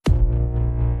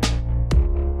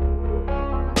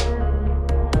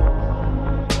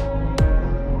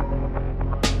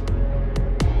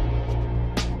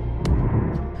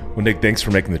Well, Nick, thanks for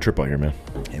making the trip out here, man.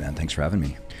 Hey, man, thanks for having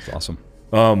me. It's awesome.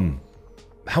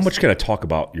 How much can I talk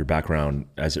about your background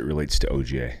as it relates to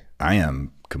OGA? I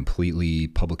am completely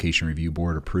publication review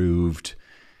board approved.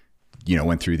 You know,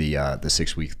 went through the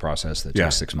 6-week process that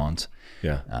took 6 months.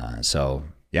 Yeah.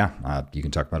 You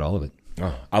can talk about all of it.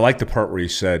 Oh, I like the part where you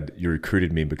said you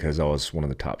recruited me because I was one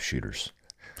of the top shooters.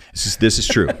 This is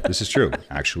true. This is true.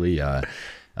 Actually,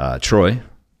 Troy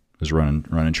was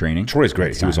running training. Troy's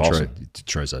great. He was awesome.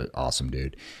 Troy's an awesome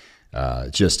dude.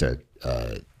 Just a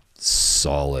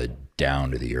solid,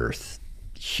 down to the earth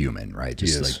human, right?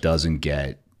 Just like doesn't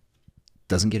get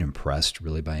impressed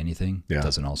really by anything. Yeah.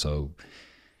 Doesn't also.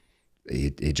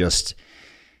 It just,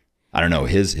 I don't know,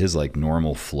 his like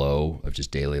normal flow of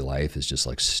just daily life is just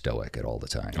like stoic at all the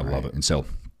time. I love it. And so,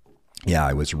 yeah,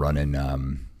 I was running,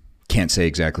 can't say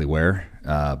exactly where,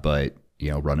 but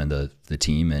running the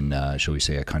team in, shall we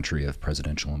say, a country of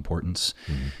presidential importance.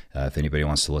 Mm-hmm. If anybody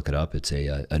wants to look it up, it's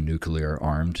a nuclear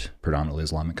armed, predominantly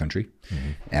Islamic country.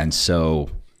 Mm-hmm. And so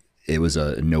it was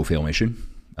a no-fail mission.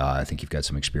 I think you've got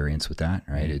some experience with that,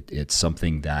 right? Mm-hmm. It's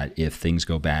something that if things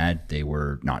go bad, they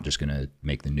were not just going to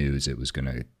make the news, it was going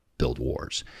to build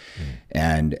wars. Mm-hmm.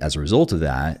 And as a result of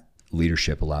that,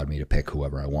 leadership allowed me to pick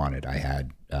whoever I wanted. I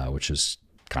had, which was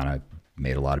kind of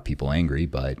made a lot of people angry,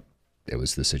 but it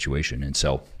was the situation. And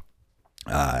so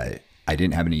I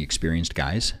didn't have any experienced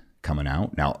guys coming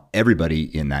out. Now,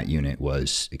 everybody in that unit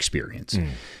was experienced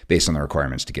based on the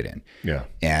requirements to get in. Yeah.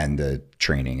 And the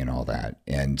training and all that.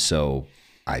 And so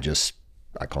I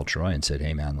called Troy and said,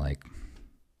 hey man, like,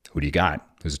 who do you got?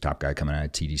 Who's the top guy coming out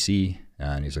of TDC?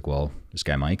 And he's like, well, this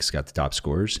guy Mike's got the top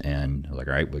scores. And I was like,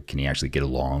 all right, but can he actually get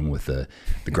along with the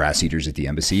grass eaters at the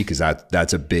embassy? Because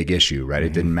that's a big issue, right? Mm-hmm.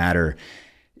 It didn't matter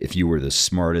if you were the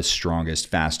smartest, strongest,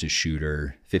 fastest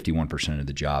shooter. 51% of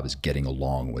the job is getting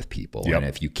along with people. Yep. And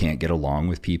if you can't get along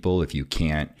with people, if you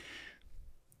can't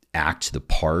act the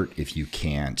part, if you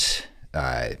can't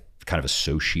kind of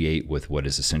associate with what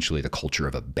is essentially the culture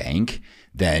of a bank,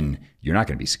 then you're not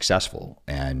going to be successful.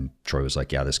 And Troy was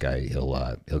like, yeah, this guy,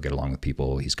 he'll get along with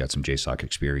people. He's got some JSOC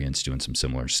experience doing some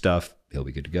similar stuff. He'll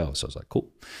be good to go. So I was like,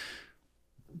 cool.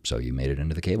 So you made it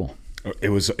into the cable. It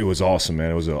was awesome, man.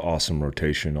 It was an awesome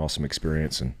rotation, awesome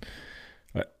experience. And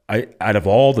I out of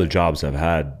all the jobs I've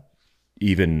had,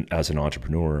 even as an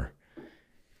entrepreneur,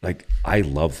 like I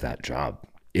love that job.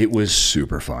 It was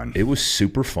super fun. It was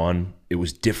super fun. It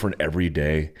was different every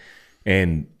day.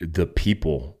 And the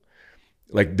people,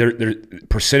 like they're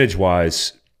percentage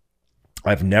wise,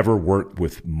 I've never worked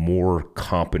with more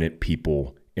competent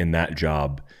people in that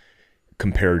job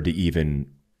compared to even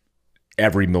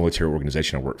every military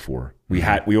organization I worked for.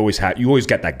 You always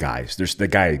get that guy. The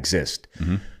guy exists,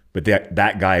 but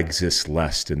that guy exists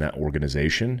less in that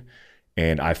organization.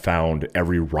 And I found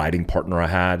every writing partner I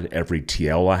had, every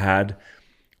TL I had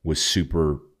was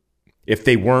super. If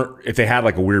they had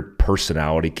like a weird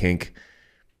personality kink,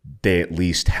 they at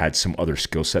least had some other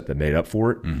skill set that made up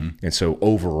for it. Mm-hmm. And so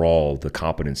overall, the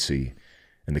competency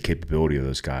and the capability of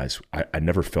those guys, I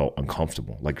never felt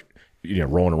uncomfortable. Like,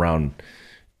 rolling around,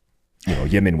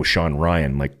 Yemen with Sean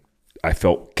Ryan, like I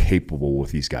felt capable with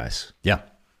these guys. Yeah.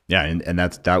 Yeah. And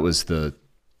that was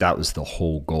the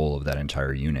whole goal of that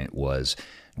entire unit was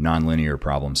nonlinear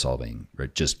problem solving,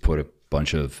 right? Just put a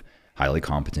bunch of highly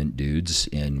competent dudes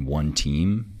in one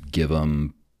team, give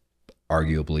them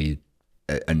arguably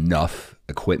enough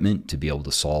equipment to be able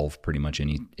to solve pretty much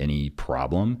any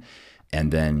problem,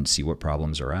 and then see what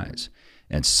problems arise.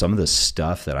 And some of the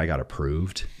stuff that I got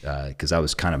approved, because that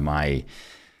was kind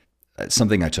of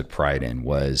something I took pride in,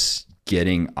 was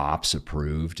getting ops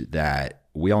approved that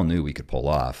we all knew we could pull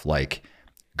off, like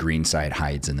Greenside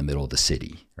hides in the middle of the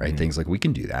city, right? Mm-hmm. Things like we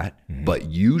can do that. Mm-hmm. But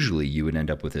usually you would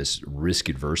end up with this risk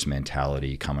adverse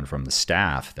mentality coming from the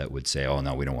staff that would say, oh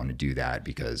no, we don't want to do that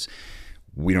because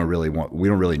we don't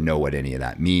really know what any of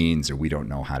that means, or we don't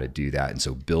know how to do that. And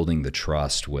so building the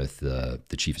trust with the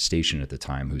chief of station at the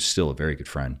time, who's still a very good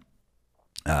friend,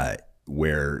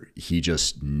 where he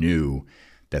just knew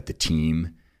that the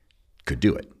team could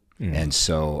do it. And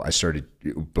so I started,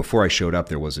 before I showed up,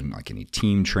 there wasn't like any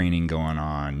team training going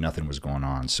on. Nothing was going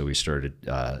on. So we started,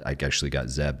 I actually got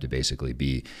Zeb to basically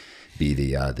be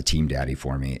the team daddy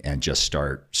for me and just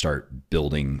start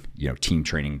building, team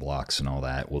training blocks and all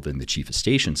that. Well, then the chief of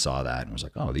station saw that and was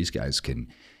like, oh, these guys can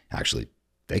actually,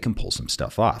 they can pull some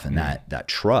stuff off. And that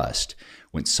trust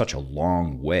went such a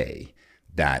long way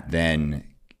that then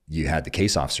you had the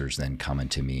case officers then coming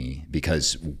to me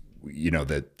because,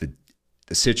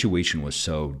 the situation was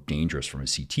so dangerous from a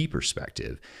CT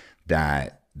perspective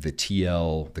that the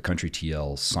country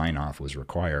TL sign off was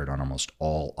required on almost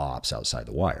all ops outside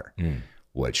the wire,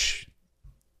 which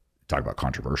talk about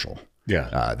controversial.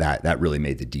 Yeah. That really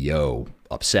made the DO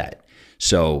upset.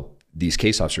 So these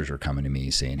case officers were coming to me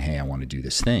saying, hey, I want to do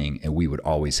this thing. And we would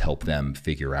always help them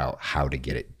figure out how to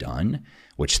get it done,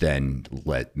 which then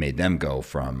made them go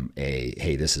from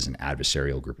hey, this is an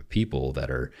adversarial group of people that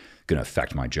are going to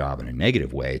affect my job in a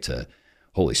negative way, to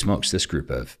holy smokes, this group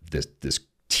of this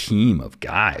team of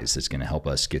guys that's going to help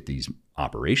us get these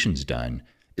operations done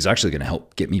is actually going to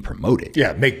help get me promoted.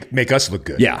 Yeah, make us look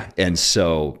good. Yeah. And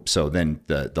so then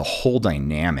the whole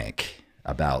dynamic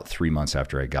about 3 months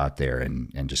after I got there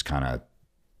and just kind of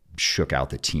shook out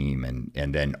the team,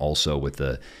 and then also with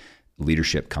the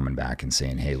leadership coming back and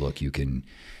saying, hey, look, you can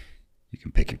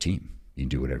pick your team. You can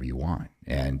do whatever you want.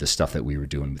 And the stuff that we were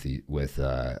doing with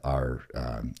our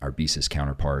BSIS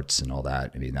counterparts and all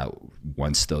that, I mean, that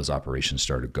once those operations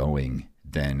started going,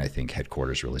 then I think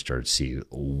headquarters really started to see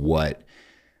what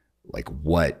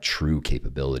true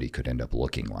capability could end up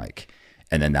looking like.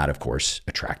 And then that, of course,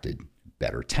 attracted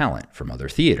better talent from other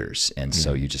theaters. And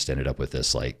so you just ended up with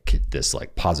this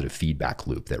positive feedback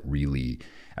loop that really,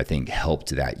 I think, helped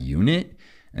that unit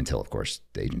until, of course,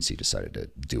 the agency decided to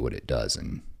do what it does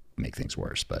and make things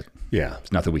worse. But yeah,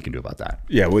 there's nothing we can do about that.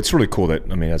 Yeah, well, it's really cool that,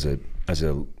 I mean, as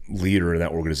a leader in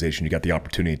that organization, you got the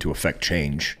opportunity to affect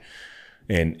change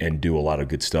and do a lot of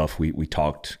good stuff. We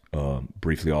talked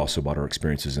briefly also about our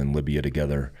experiences in Libya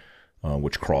together,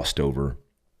 which crossed over.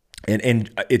 And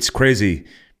it's crazy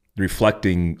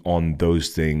reflecting on those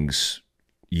things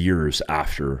years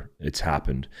after it's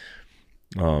happened,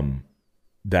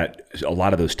 that a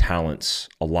lot of those talents,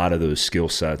 a lot of those skill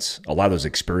sets, a lot of those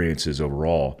experiences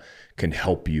overall can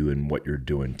help you in what you're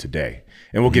doing today.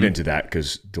 And we'll get into that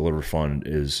because Deliver Fund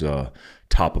is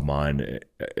top of mind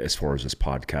as far as this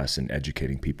podcast and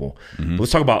educating people. But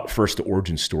let's talk about first the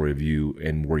origin story of you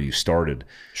and where you started.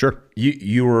 Sure.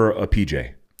 You were a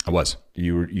PJ. I was.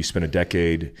 You spent a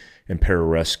decade in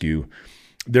pararescue.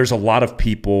 There's a lot of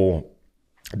people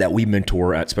that we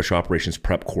mentor at special operations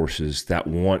prep courses that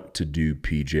want to do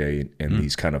PJ and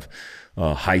these kind of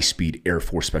high-speed Air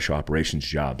Force special operations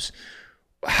jobs.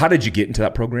 How did you get into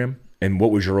that program, and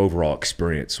what was your overall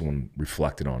experience when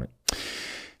reflecting on it?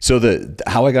 So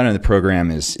how I got into the program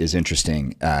is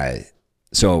interesting.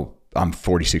 So I'm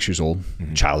 46 years old,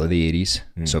 child of the 80s.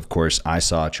 So of course I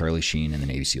saw Charlie Sheen in the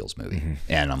Navy SEALs movie,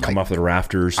 and I'm Come off the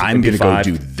rafters. I'm going to go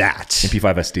do that.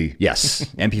 MP5 SD. Yes,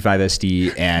 MP5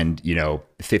 SD, and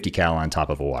 50 cal on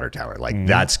top of a water tower. Like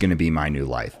that's going to be my new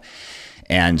life.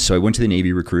 And so I went to the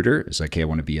Navy recruiter. It's like, hey, I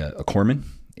want to be a corpsman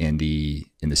in the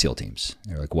SEAL teams.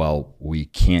 They're like, well, we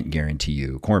can't guarantee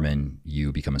you corpsman.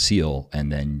 You become a SEAL,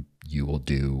 and then you will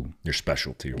do your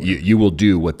specialty. Or you will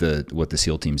do what the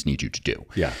SEAL teams need you to do.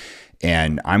 Yeah.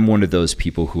 And I'm one of those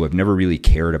people who have never really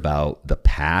cared about the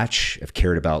patch. I've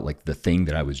cared about like the thing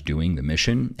that I was doing, the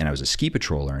mission. And I was a ski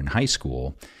patroller in high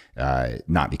school,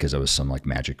 not because I was some like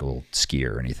magical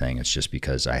skier or anything. It's just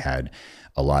because I had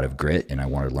a lot of grit and I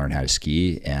wanted to learn how to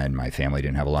ski, and my family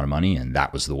didn't have a lot of money, and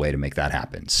that was the way to make that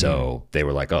happen. So they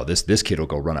were like, oh, this kid will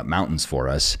go run up mountains for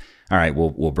us. All right,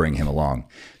 we'll bring him along.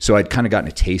 So I'd kind of gotten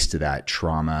a taste of that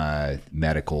trauma,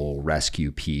 medical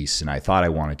rescue piece, and I thought I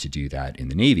wanted to do that in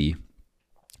the Navy.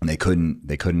 And they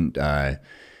couldn't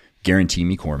guarantee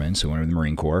me corpsman, so I went to the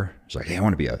Marine Corps. I was like, hey, I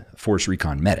want to be a force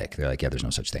recon medic. They're like, yeah, there's no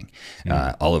such thing.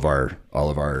 All of our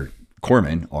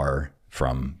corpsmen are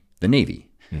from the Navy.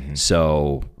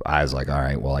 So I was like, all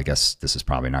right, well, I guess this is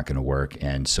probably not going to work.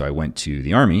 And so I went to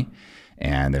the Army,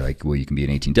 and they're like, well, you can be an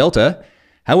 18 Delta.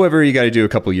 However, you got to do a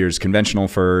couple years conventional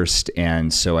first.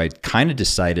 And so I kind of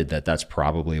decided that that's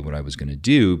probably what I was going to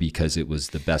do, because it was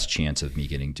the best chance of me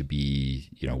getting to be,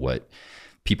 what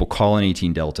people call an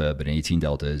 18 Delta, but an 18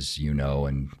 Delta is,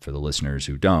 and for the listeners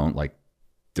who don't, like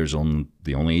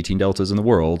the only 18 Deltas in the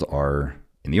world are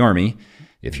in the Army.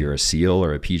 If you're a SEAL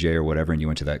or a PJ or whatever, and you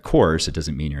went to that course, it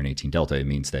doesn't mean you're an 18 Delta. It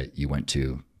means that you went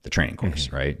to the training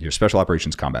course, right? You're a special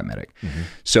operations combat medic.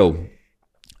 So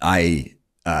I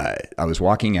was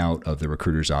walking out of the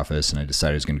recruiter's office, and I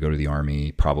decided I was going to go to the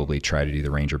Army, probably try to do the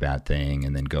Ranger Bat thing,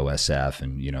 and then go SF,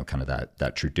 and kind of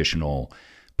that traditional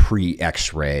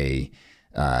pre-X-ray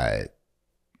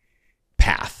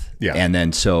path. Yeah. And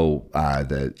then so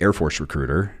the Air Force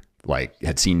recruiter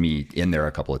had seen me in there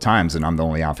a couple of times, and I'm the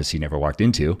only office he never walked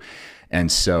into.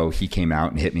 And so he came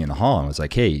out and hit me in the hall and was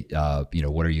like, hey,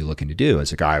 what are you looking to do? I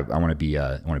was like, I want to be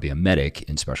a medic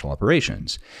in special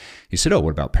operations. He said, oh, what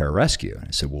about pararescue? And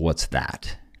I said, well, what's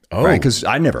that? Oh, right. Because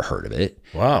I never heard of it.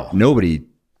 Wow. Nobody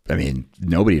had heard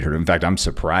of it. In fact, I'm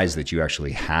surprised that you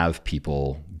actually have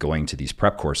people going to these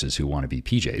prep courses who want to be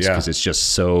PJs, because it's just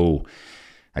so,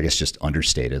 I guess, just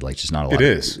understated. Like, just not a lot. It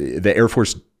is. The Air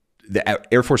Force,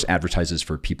 the Air Force advertises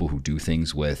for people who do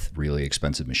things with really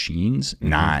expensive machines,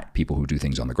 not people who do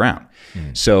things on the ground.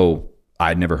 So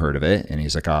I'd never heard of it. And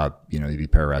he's like, you'd be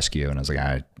pararescue. And I was like,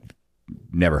 I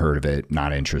never heard of it,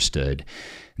 not interested.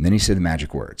 And then he said the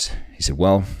magic words. He said,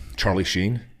 well, Charlie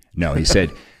Sheen? No, he said,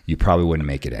 you probably wouldn't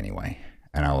make it anyway.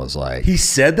 And I was like, he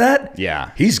said that?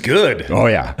 Yeah. He's good. Oh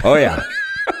yeah. Oh yeah.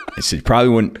 He said, you probably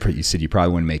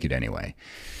wouldn't make it anyway.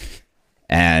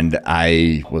 And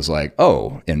I was like,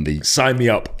 oh, in the sign me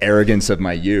up arrogance of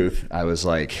my youth, I was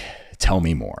like, tell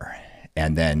me more.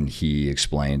 And then he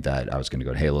explained that I was going to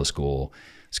go to Halo school.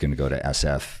 I was going to go to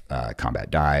SF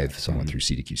combat dive. So I went through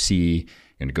CDQC,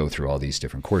 going to go through all these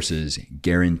different courses,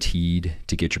 guaranteed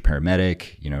to get your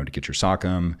paramedic, to get your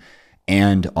SOCM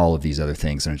and all of these other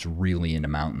things. And it's really into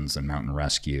mountains and mountain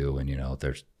rescue. And,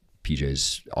 there's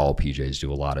all PJs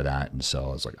do a lot of that. And so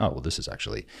I was like, oh, well, this is a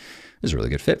really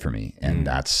good fit for me. And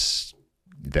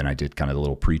then I did kind of a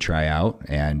little pre-tryout,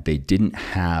 and they didn't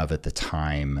have at the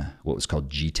time what was called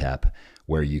GTEP,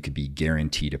 where you could be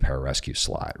guaranteed a pararescue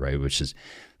slot, right? Which is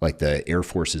like the Air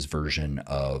Force's version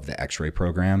of the X-ray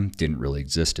program, didn't really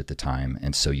exist at the time.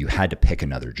 And so you had to pick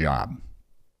another job.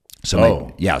 So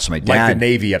my dad, like the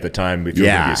Navy at the time, if you were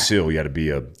going to be a SEAL, you had to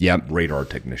be a radar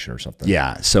technician or something.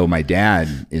 Yeah. So my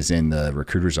dad is in the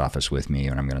recruiter's office with me,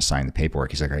 and I'm going to sign the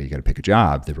paperwork. He's like, all right, you got to pick a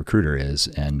job. The recruiter is,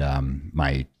 and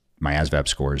my ASVAB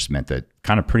scores meant that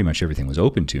kind of pretty much everything was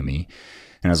open to me.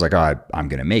 And I was like, oh, I'm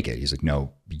going to make it. He's like,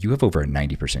 no, you have over a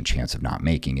 90% chance of not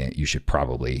making it. You should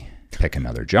probably pick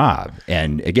another job.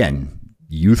 And again,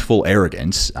 youthful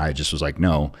arrogance. I just was like,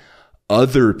 no,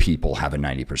 other people have a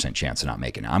 90% chance of not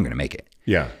making it. I'm going to make it.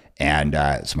 Yeah. And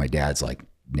so my dad's like,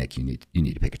 Nick, you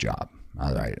need to pick a job.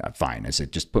 All right, fine. I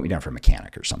said, just put me down for a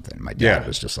mechanic or something. My dad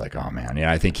was just like, oh man.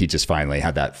 I think he just finally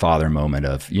had that father moment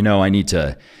of, I need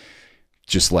to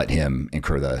just let him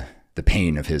incur the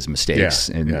pain of his mistakes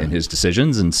and his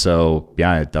decisions. And so,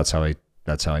 that's how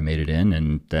I made it in.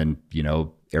 And then,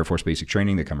 Air Force basic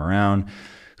training, they come around.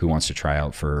 Who wants to try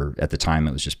out for, at the time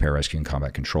it was just pararescue and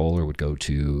combat control, or would go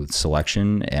to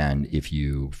selection. And if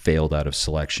you failed out of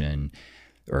selection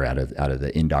or out of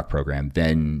the INDOC program,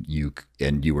 then you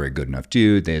were a good enough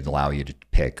dude, they'd allow you to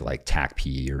pick like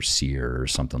TAC-P or SEER or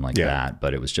something like that.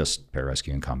 But it was just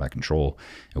pararescue and combat control.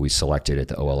 And we selected at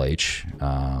the OLH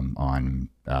on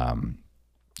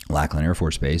Lackland Air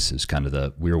Force Base. Is kind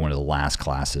of we were one of the last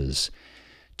classes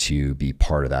to be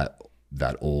part of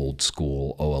that old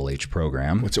school OLH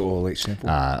program. What's OLH stand for?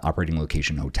 Operating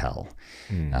Location Hotel.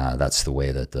 That's the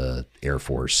way that the Air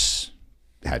Force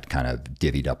had kind of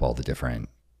divvied up all the different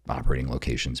operating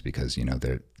locations, because,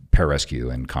 the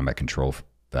pararescue and combat control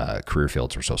career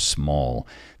fields were so small,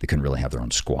 they couldn't really have their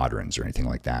own squadrons or anything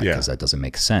like that, because that doesn't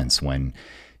make sense when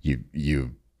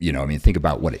think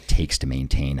about what it takes to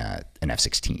maintain an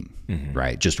F-16,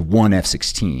 right? Just one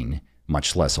F-16,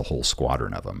 much less a whole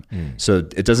squadron of them. So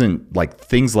it doesn't, like,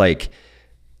 things like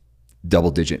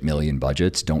double-digit million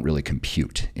budgets don't really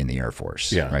compute in the Air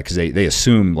Force, right? Because they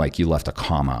assume like you left a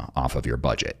comma off of your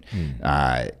budget,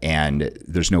 and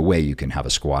there's no way you can have a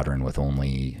squadron with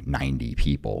only 90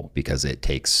 people, because it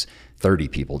takes 30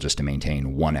 people just to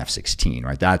maintain one F-16,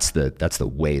 right? That's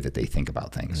the way that they think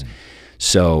about things.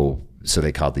 So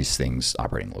they called these things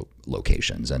operating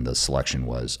locations, and the selection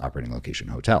was operating location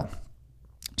hotel.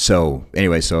 So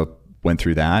anyway, went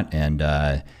through that and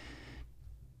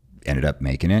ended up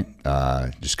making it.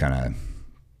 Just kind of,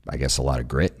 I guess, a lot of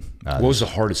grit. What was the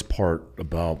hardest part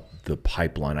about the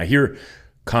pipeline? I hear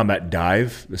combat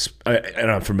dive, and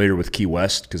I'm familiar with Key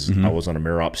West because I was on a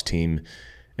MAROPS team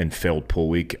and failed pull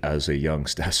week as a young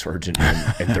staff sergeant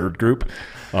in third group,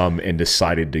 and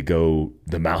decided to go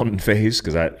the mountain phase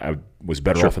because I was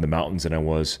better off in the mountains than I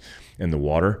was in the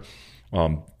water.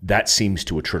 That seems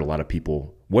to attrit a lot of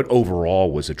people. What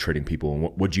overall was attriting people, and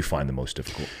what would you find the most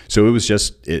difficult? So it was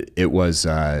just it was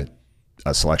a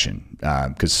selection,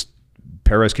 because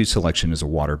pararescue selection is a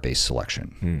water-based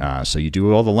selection. So you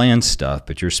do all the land stuff,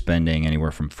 but you're spending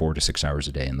anywhere from 4 to 6 hours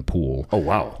a day in the pool. Oh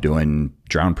wow! Doing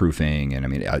drown proofing and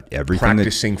everything.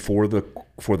 Practicing for the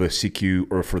CQ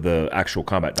or for the actual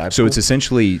combat dive. So it's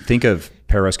essentially, think of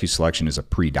pararescue selection as a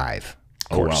pre-dive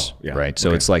course, right?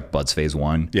 So it's like BUDS Phase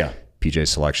 1. Yeah. PJ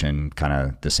selection, kind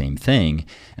of the same thing.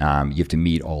 You have to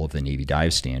meet all of the Navy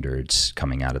dive standards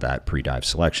coming out of that pre-dive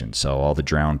selection. So all the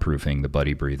drown proofing, the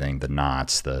buddy breathing, the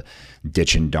knots, the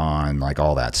ditch and dawn, like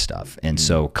all that stuff. And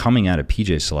so coming out of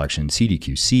PJ selection,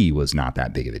 CDQC was not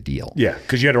that big of a deal. Yeah,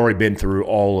 because you had already been through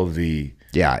all of the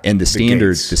and the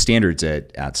standards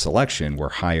at selection were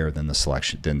higher than the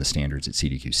standards at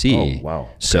CDQC. Oh wow!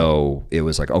 Okay. So it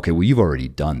was like, okay, well, you've already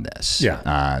done this.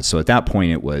 Yeah. So at that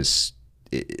point, it was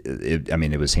I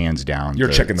mean, it was hands down. You're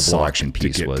checking the selection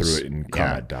piece to get was through it and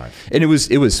combat dive. And it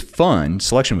was fun.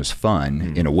 Selection was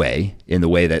fun in the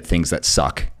way that things that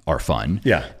suck are fun.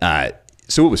 Yeah.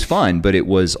 So it was fun, but it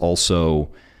was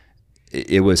also,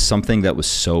 it was something that was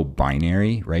so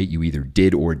binary, right? You either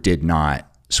did or did not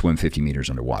swim 50 meters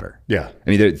underwater. Yeah. I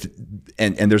mean,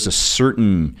 there's a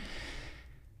certain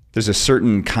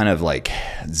kind of like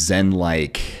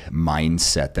Zen-like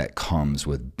mindset that comes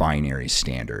with binary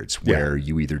standards where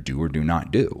you either do or do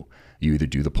not do. You either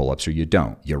do the pull-ups or you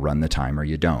don't. You run the time or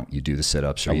you don't. You do the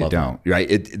sit-ups or you don't.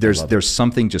 Right? There's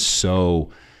something just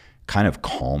so kind of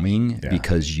calming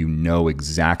because you know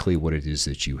exactly what it is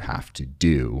that you have to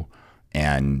do.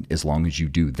 And as long as you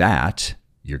do that,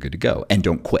 you're good to go. And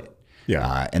don't quit.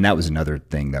 Yeah. And that was another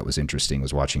thing that was interesting,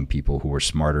 was watching people who were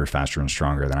smarter, faster, and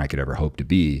stronger than I could ever hope to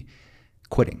be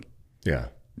quitting. Yeah.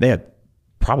 They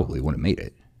probably wouldn't have made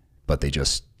it, but they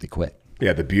quit.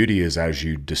 Yeah. The beauty is, as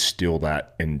you distill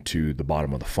that into the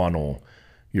bottom of the funnel,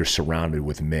 you're surrounded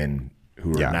with men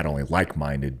who are not only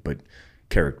like-minded, but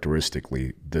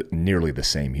characteristically nearly the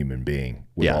same human being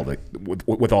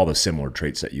with all the similar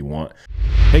traits that you want.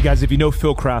 Hey guys, if you know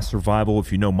Phil Craft Survival,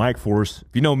 if you know Mike Force,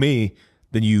 if you know me,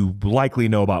 then you likely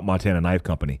know about Montana Knife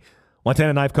Company.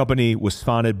 Montana Knife Company was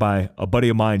founded by a buddy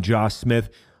of mine, Josh Smith,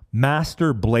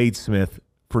 master bladesmith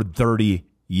for 30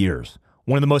 years.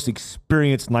 One of the most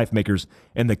experienced knife makers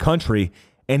in the country,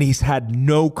 and he's had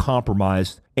no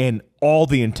compromise and all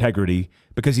the integrity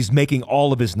because he's making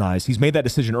all of his knives. He's made that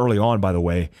decision early on, by the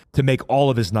way, to make all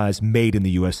of his knives made in the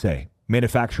USA,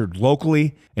 manufactured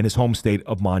locally in his home state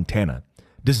of Montana.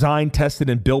 Designed, tested,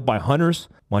 and built by hunters,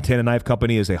 Montana Knife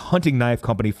Company is a hunting knife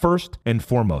company first and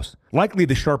foremost. Likely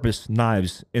the sharpest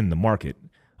knives in the market.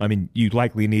 I mean, you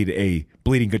likely need a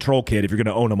bleeding control kit if you're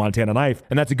going to own a Montana knife,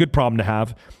 and that's a good problem to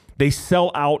have. They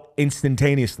sell out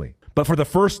instantaneously. But for the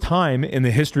first time in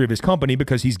the history of his company,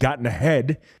 because he's gotten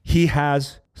ahead, he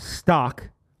has stock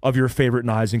of your favorite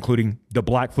knives, including the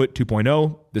Blackfoot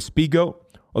 2.0, the Speedgoat,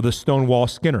 or the Stonewall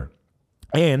Skinner.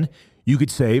 And you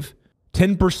could save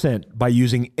 10% by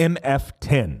using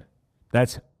MF10.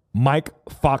 That's Mike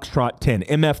Foxtrot 10,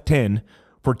 MF10,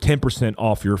 for 10%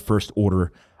 off your first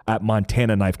order at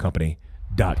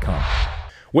montanaknifecompany.com.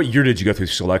 What year did you go through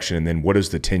selection, and then what does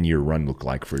the 10-year run look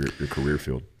like for your career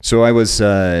field? So I was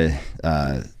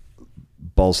Balls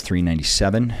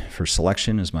 397 for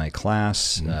selection is my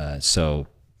class. So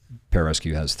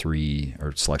pararescue has 3,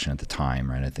 or selection at the time,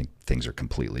 right? I think things are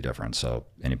completely different. So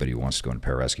anybody who wants to go into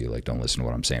pararescue, like, don't listen to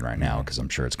what I'm saying right now, because I'm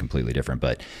sure it's completely different.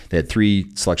 But they had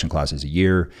 3 selection classes a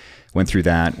year. Went through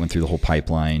that, went through the whole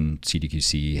pipeline,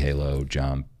 CDQC, Halo,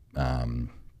 Jump,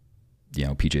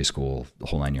 PJ school, the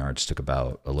whole 9 yards. Took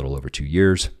about a little over 2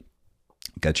 years.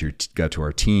 Got to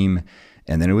our team,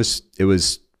 and then it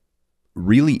was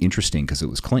really interesting because it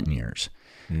was Clinton years.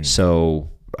 So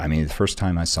I mean, the first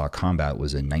time I saw combat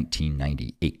was in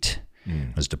 1998.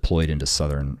 I was deployed into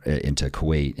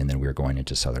Kuwait, and then we were going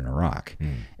into southern Iraq.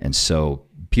 And so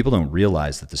people don't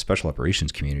realize that the special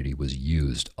operations community was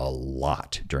used a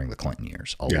lot during the Clinton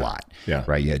years, a lot. Yeah.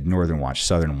 Right. You had Northern Watch,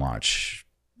 Southern Watch,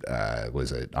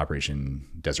 was it Operation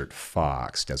Desert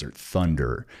Fox, Desert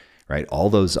Thunder, right? All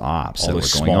those ops that were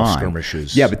going on.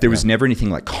 Skirmishes. Yeah, but there was never anything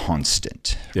like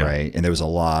constant, right? And there was a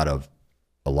lot of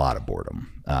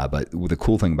boredom. But the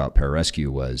cool thing about pararescue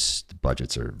was the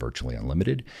budgets are virtually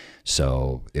unlimited.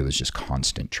 So it was just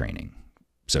constant training.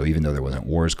 So even though there wasn't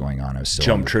wars going on, I was still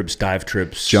jump trips, dive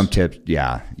trips. Jump tip,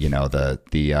 yeah. You know,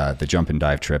 the jump and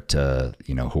dive trip to,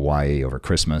 Hawaii over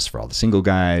Christmas for all the single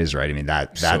guys, right? I mean,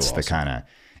 that's awesome. The kind of,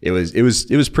 it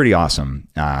was pretty awesome.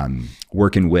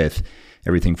 Working with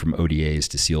everything from ODAs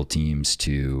to SEAL teams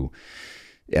to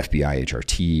FBI,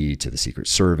 HRT to the Secret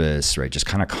Service, right? Just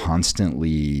kind of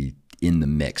constantly in the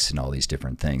mix and all these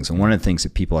different things. And one of the things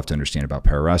that people have to understand about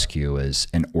pararescue is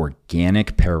an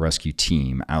organic pararescue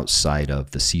team outside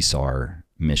of the CSAR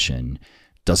mission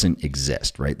doesn't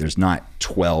exist, right? There's not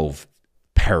 12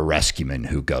 pararescuemen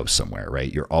who go somewhere,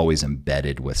 right? You're always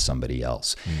embedded with somebody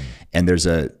else. And there's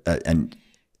an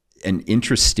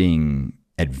interesting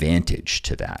advantage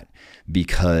to that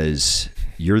because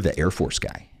you're the Air Force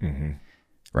guy,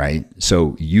 right?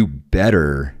 So you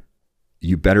better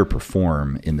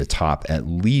perform in the top at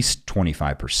least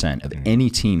 25% of any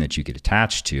team that you get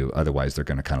attached to. Otherwise, they're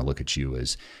going to kind of look at you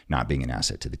as not being an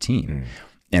asset to the team.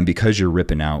 And because you're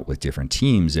ripping out with different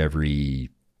teams every,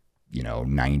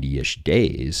 90-ish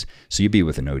days, so you'd be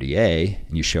with an ODA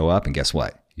and you show up and guess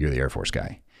what? You're the Air Force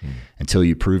guy. Until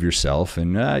you prove yourself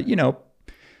and,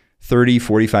 30,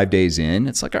 45 days in,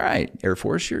 it's like, all right, Air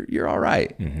Force, you're all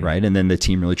right, right? And then the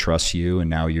team really trusts you, and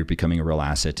now you're becoming a real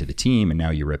asset to the team, and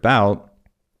now you rip out.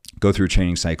 Go through a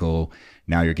training cycle.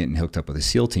 Now you're getting hooked up with a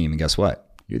SEAL team, and guess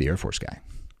what? You're the Air Force guy.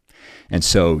 And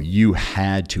so you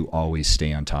had to always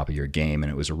stay on top of your game,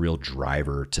 and it was a real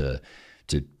driver to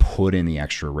put in the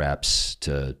extra reps,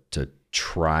 to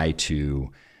try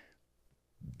to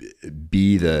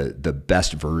be the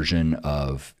best version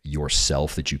of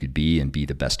yourself that you could be, and be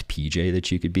the best PJ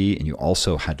that you could be. And you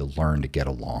also had to learn to get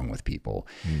along with people.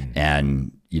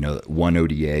 And, one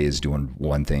ODA is doing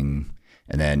one thing,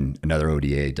 and then another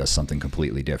ODA does something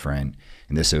completely different.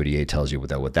 And this ODA tells you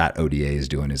that what that ODA is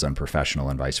doing is unprofessional,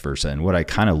 and vice versa. And what I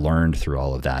kind of learned through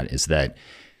all of that is that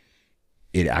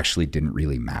it actually didn't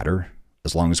really matter.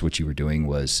 As long as what you were doing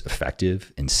was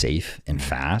effective and safe and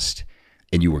fast,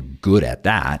 and you were good at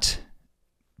that,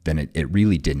 then it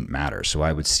really didn't matter. So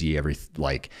I would see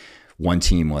one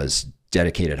team was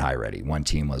dedicated high ready. One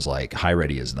team was like, high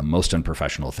ready is the most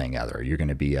unprofessional thing ever. You're going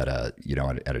to be at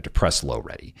a depressed low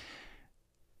ready.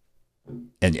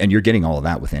 And you're getting all of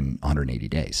that within 180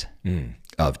 days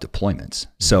of deployments.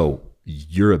 So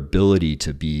your ability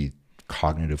to be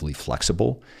cognitively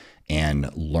flexible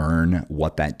and learn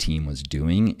what that team was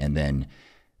doing, and then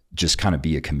just kind of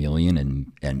be a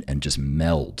chameleon and just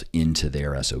meld into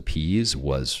their SOPs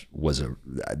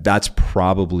that's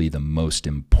probably the most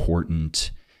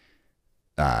important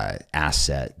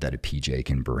asset that a PJ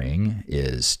can bring,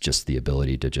 is just the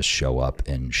ability to just show up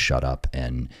and shut up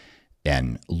and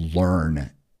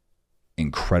learn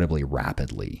incredibly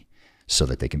rapidly so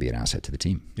that they can be an asset to the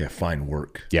team. Yeah, find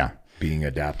work. Yeah. Being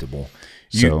adaptable.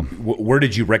 So where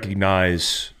did you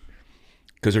recognize,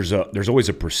 because there's always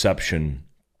a perception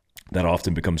that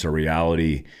often becomes a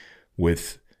reality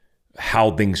with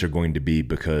how things are going to be,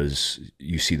 because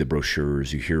you see the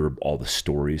brochures, you hear all the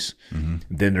stories.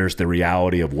 Then there's the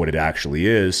reality of what it actually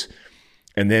is.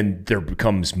 And then there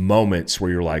becomes moments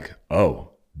where you're like,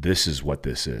 oh, this is what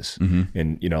this is.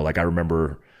 And, I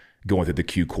remember going through the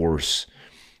Q course,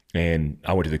 and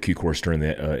I went to the Q course during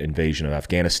the invasion of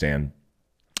Afghanistan,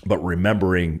 but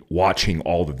remembering watching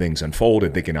all the things unfold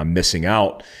and thinking I'm missing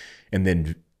out, and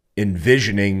then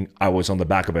envisioning I was on the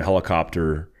back of a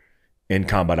helicopter in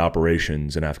combat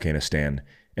operations in Afghanistan.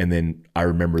 And then I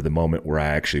remember the moment where I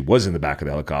actually was in the back of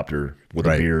the helicopter with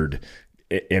a beard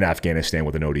in Afghanistan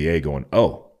with an ODA going,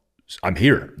 oh, I'm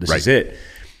here. This is it.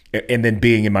 And then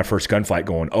being in my first gunfight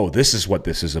going, oh, this is what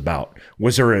this is about.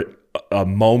 Was there a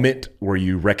moment where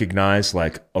you recognize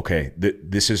okay,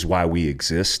 this is why we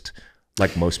exist,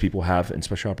 like most people have in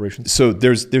special operations? So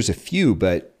there's a few,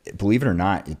 but believe it or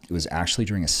not, it was actually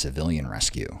during a civilian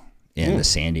rescue in the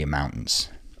Sandia Mountains.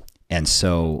 And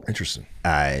so interesting.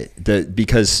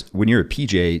 Because when you're a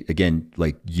PJ, again,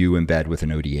 like you embed with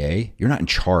an ODA, you're not in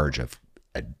charge of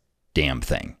a damn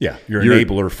thing. Yeah, you're an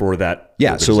enabler for that.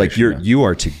 Yeah, so like you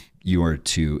are to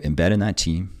embed in that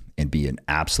team and be an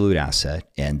absolute asset.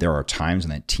 And there are times when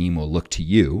that team will look to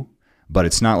you, but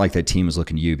it's not like that team is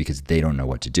looking to you because they don't know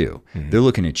what to do. They're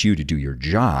looking at you to do your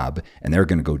job, and they're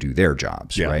going to go do their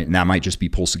jobs, right? And that might just be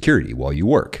pull security while you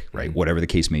work, right? Whatever the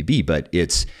case may be, but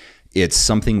it's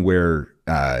something where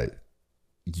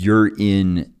you're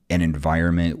in an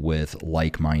environment with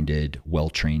like-minded,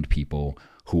 well-trained people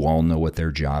who all know what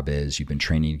their job is. You've been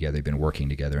training together, you've been working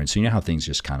together. And so you know how things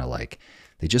just kind of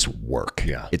they just work.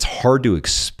 Yeah. It's hard to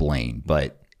explain,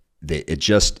 but it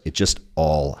just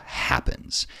all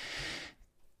happens.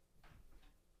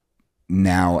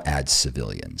 Now add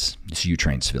civilians. So you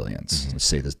train civilians. Let's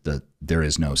say that there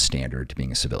is no standard to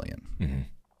being a civilian.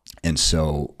 And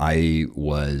so I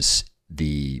was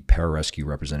the pararescue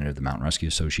representative of the Mountain Rescue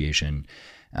Association,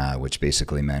 which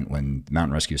basically meant when the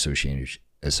Mountain Rescue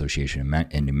Association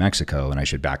in New Mexico, and I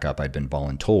should back up, I'd been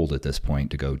voluntold at this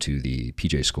point to go to the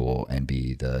PJ school and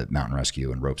be the mountain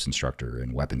rescue and ropes instructor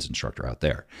and weapons instructor out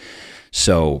there.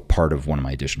 So part of one of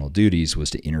my additional duties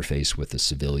was to interface with the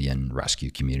civilian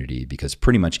rescue community, because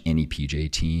pretty much any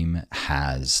PJ team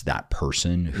has that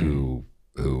person who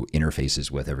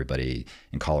interfaces with everybody.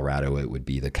 In Colorado, it would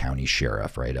be the county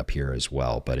sheriff, right up here as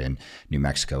well. But in New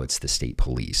Mexico, it's the state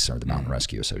police or the Mountain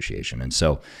Rescue Association. And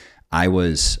so I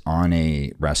was on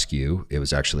a rescue. It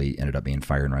was actually ended up being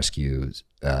Fire and Rescue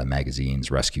magazine's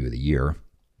Rescue of the Year.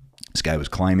 This guy was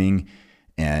climbing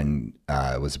and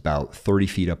was about 30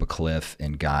 feet up a cliff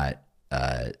and got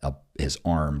his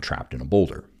arm trapped in a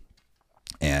boulder.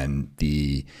 And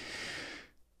the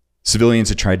civilians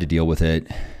had tried to deal with it,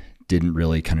 didn't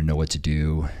really kind of know what to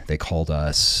do. They called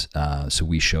us, so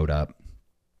we showed up.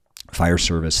 Fire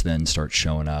service then starts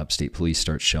showing up, state police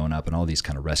starts showing up, and all these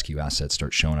kind of rescue assets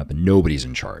start showing up, and nobody's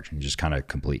in charge, and just kind of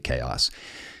complete chaos.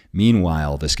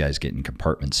 Meanwhile, this guy's getting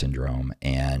compartment syndrome,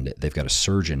 and they've got a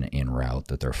surgeon en route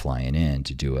that they're flying in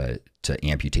to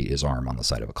amputate his arm on the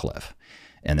side of a cliff.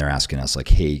 and they're asking us like,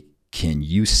 hey, can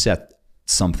you set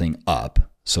something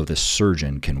up so this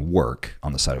surgeon can work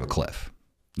on the side of a cliff?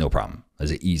 No problem. It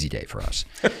was an easy day for us.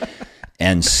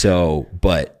 And so,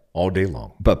 but all day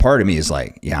long. But part of me is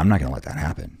like, yeah, I'm not going to let that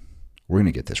happen. We're going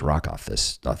to get this rock off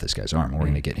this guy's arm. We're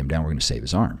going to get him down. We're going to save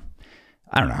his arm.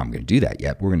 I don't know how I'm going to do that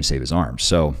yet, but we're going to save his arm.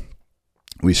 So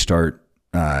we start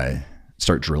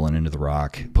drilling into the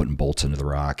rock, putting bolts into the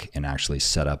rock, and actually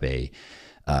set up a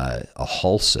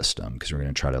hull system because we're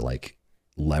going to try to like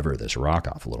lever this rock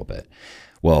off a little bit.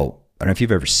 Well, I don't know if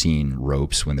you've ever seen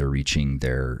ropes when they're reaching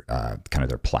their kind of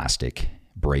their plastic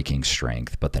breaking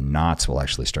strength, but the knots will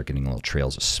actually start getting little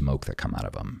trails of smoke that come out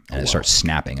of them, and it starts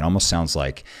snapping. It almost sounds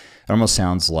like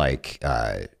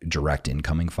direct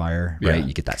incoming fire, right? Yeah.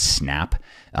 You get that snap.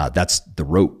 That's the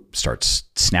rope starts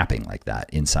snapping like that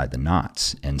inside the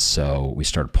knots. And so we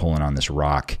started pulling on this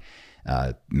rock,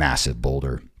 massive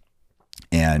boulder,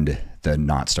 and the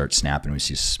knots start snapping. We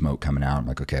see smoke coming out. I'm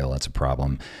like, okay, well, that's a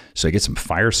problem. So I get some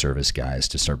fire service guys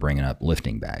to start bringing up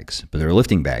lifting bags, but their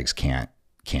lifting bags can't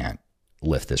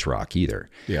lift this rock either.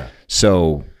 Yeah.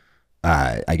 So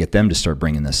I get them to start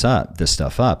bringing this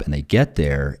stuff up, and they get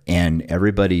there and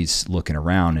everybody's looking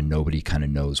around and nobody kind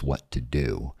of knows what to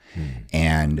do.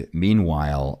 And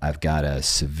meanwhile, I've got a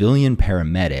civilian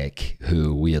paramedic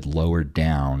who we had lowered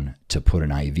down to put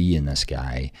an IV in this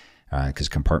guy because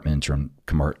compartment syndrome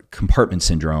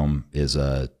is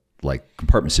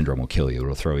compartment syndrome will kill you.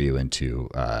 It'll throw you into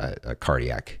a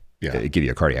cardiac, give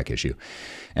you a cardiac issue.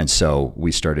 And so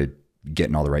we started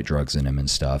getting all the right drugs in him and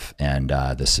stuff. And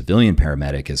the civilian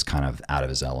paramedic is kind of out of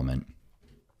his element.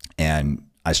 And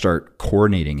I start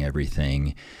coordinating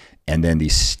everything. And then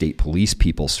these state police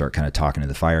people start kind of talking to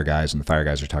the fire guys, and the fire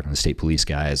guys are talking to the state police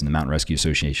guys, and the Mountain Rescue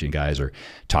Association guys are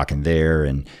talking there.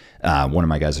 And one of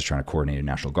my guys is trying to coordinate a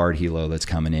National Guard helo that's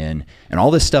coming in, and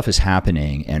all this stuff is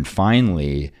happening. And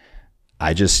finally,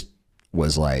 I just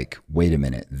was like, wait a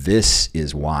minute, this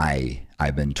is why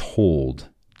I've been told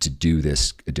to do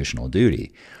this additional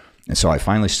duty. And so I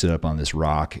finally stood up on this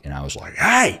rock and I was like,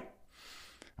 hey,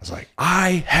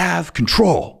 I have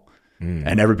control.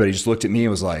 And everybody just looked at me and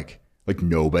was like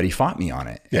nobody fought me on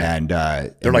it. Yeah. And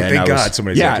they're like, thank God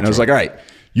somebody's yeah. And I was like, all right,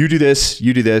 you do this.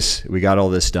 We got all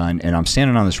this done. And I'm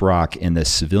standing on this rock, and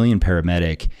this civilian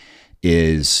paramedic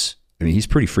he's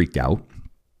pretty freaked out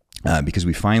because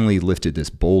we finally lifted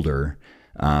this boulder,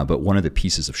 but one of the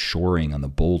pieces of shoring on the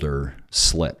boulder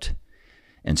slipped.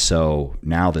 And so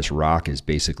now this rock is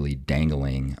basically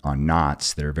dangling on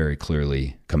knots that are very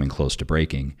clearly coming close to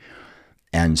breaking.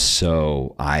 And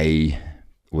so I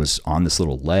was on this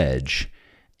little ledge,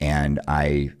 and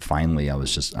I'm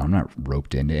not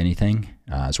roped into anything.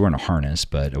 I was wearing a harness,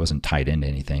 but I wasn't tied into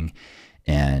anything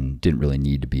and didn't really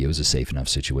need to be. It was a safe enough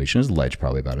situation. It was a ledge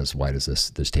probably about as wide as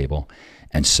this table.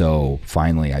 And so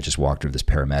finally I just walked over to this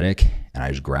paramedic, and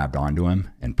I just grabbed onto him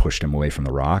and pushed him away from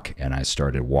the rock, and I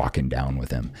started walking down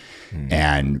with him.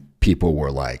 And people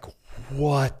were like,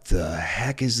 what the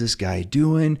heck is this guy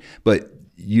doing? But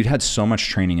you'd had so much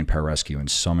training in pararescue and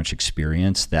so much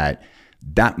experience that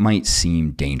might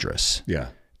seem dangerous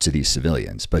to these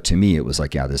civilians. But to me, it was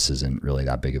like, yeah, this isn't really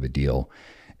that big of a deal.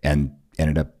 And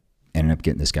ended up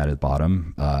getting this guy to the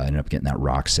bottom, ended up getting that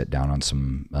rock set down on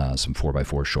some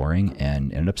 4x4 shoring,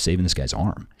 and ended up saving this guy's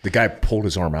arm. The guy pulled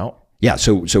his arm out? Yeah.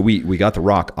 So we got the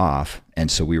rock off,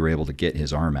 and so we were able to get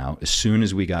his arm out. As soon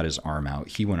as we got his arm out,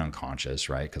 he went unconscious,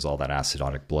 right? Because all that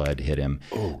acidotic blood hit him.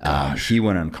 Oh, gosh. He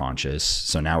went unconscious.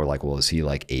 So now we're like, well, is he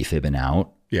like AFibing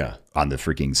out? Yeah. On the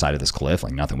freaking side of this cliff?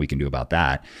 Like nothing we can do about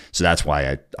that. So that's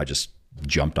why I just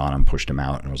jumped on him, pushed him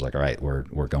out, and was like, all right,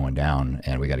 we're going down,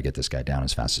 and we got to get this guy down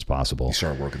as fast as possible. You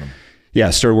started working him? Yeah,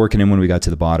 started working him when we got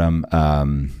to the bottom.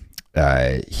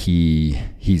 He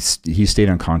stayed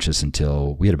unconscious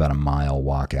until we had about a mile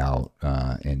walk out,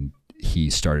 and he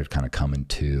started kind of coming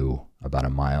to about a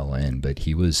mile in, but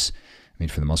he was,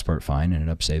 for the most part, fine. Ended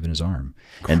up saving his arm.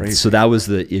 Crazy. And so that was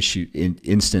the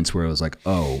instance where it was like,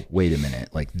 oh, wait a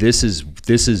minute, like this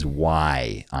is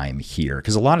why I'm here.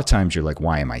 Because a lot of times you're like,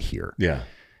 why am I here? Yeah.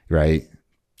 Right.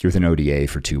 You're with an ODA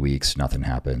for 2 weeks, nothing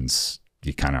happens.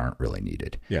 You kind of aren't really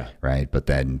needed. Yeah. Right. But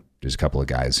then there's a couple of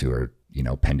guys who are,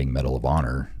 pending Medal of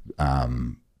Honor,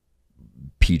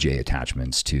 PJ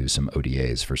attachments to some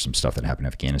ODAs for some stuff that happened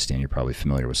in Afghanistan. You're probably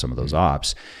familiar with some of those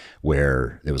ops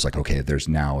where it was like, okay, there's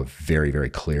now a very, very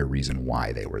clear reason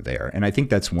why they were there. And I think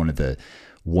that's one of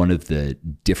the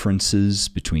differences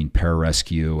between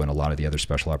pararescue and a lot of the other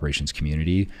special operations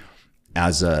community.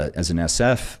 As an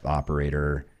SF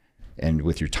operator and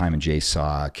with your time in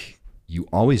JSOC, you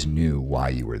always knew why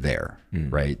you were there,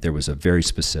 right? There was a very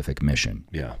specific mission.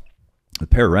 Yeah. The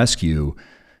pararescue,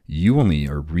 you only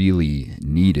are really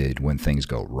needed when things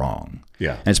go wrong.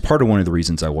 Yeah. And it's part of one of the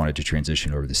reasons I wanted to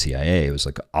transition over to the CIA. It was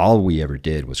like all we ever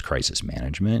did was crisis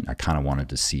management. I kind of wanted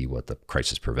to see what the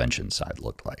crisis prevention side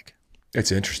looked like.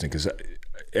 It's interesting because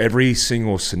every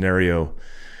single scenario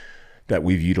that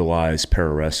we've utilized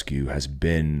pararescue has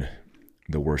been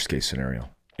the worst case scenario.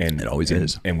 And it always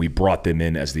is. And we brought them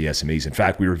in as the SMEs. In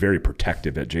fact, we were very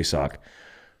protective at JSOC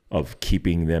of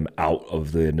keeping them out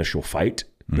of the initial fight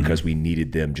because we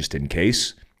needed them just in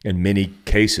case. In many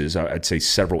cases, I'd say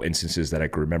several instances that I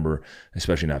could remember,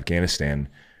 especially in Afghanistan,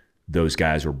 those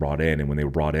guys were brought in. And when they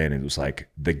were brought in, it was like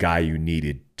the guy you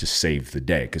needed to save the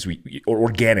day. Because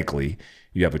organically,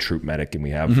 you have a troop medic and we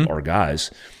have our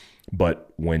guys.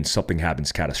 But when something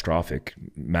happens catastrophic,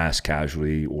 mass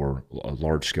casualty or a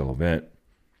large scale event,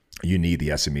 you need the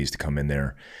SMEs to come in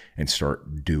there and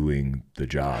start doing the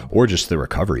job. Or just the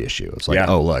recovery issue. It's like,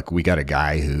 oh, look, we got a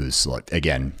guy who's, like,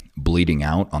 again, bleeding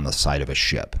out on the side of a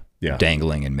ship,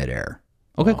 dangling in midair.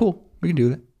 Okay, cool. We can do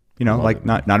that. You know, like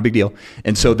not a big deal.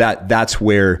 And so that's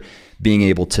where being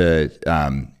able to,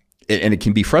 and it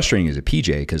can be frustrating as a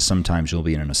PJ because sometimes you'll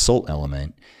be in an assault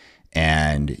element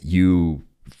and you,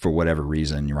 for whatever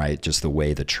reason, right, just the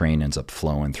way the train ends up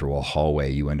flowing through a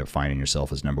hallway, you end up finding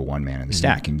yourself as number one man in the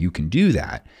stack. And you can do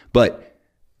that. But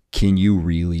can you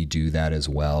really do that as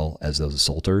well as those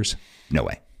assaulters? No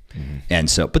way. And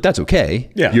so, but that's okay.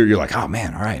 Yeah. You're like, oh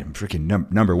man, all right, I'm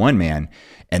freaking number one man.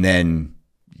 And then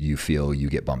you feel you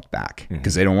get bumped back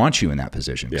because they don't want you in that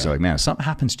position. So like, man, if something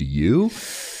happens to you,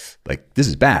 like this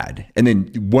is bad. And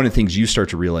then one of the things you start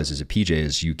to realize as a PJ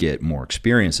is you get more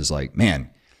experience is like,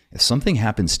 man, if something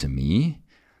happens to me,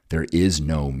 there is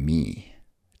no me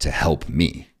to help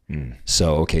me.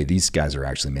 So, okay, these guys are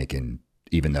actually making,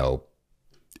 even though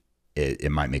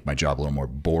it might make my job a little more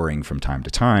boring from time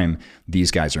to time,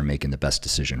 these guys are making the best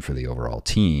decision for the overall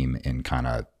team and kind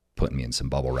of putting me in some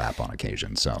bubble wrap on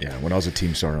occasion. So yeah, when I was a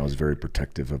team sergeant, I was very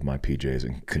protective of my PJs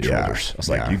and controllers. I was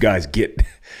like, you guys keep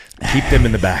them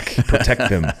in the back, protect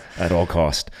them at all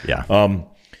cost. Yeah.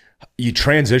 You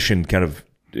transition kind of,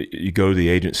 you go to the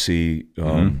agency,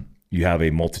 you have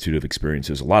a multitude of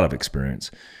experiences, a lot of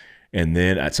experience. And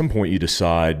then at some point you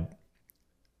decide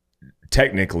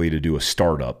technically to do a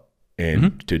startup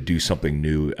and to do something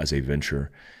new as a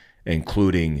venture,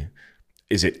 including,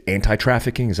 is it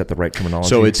anti-trafficking? Is that the right terminology?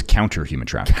 So it's counter human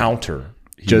trafficking.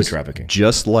 Trafficking.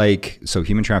 Just like, so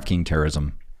human trafficking,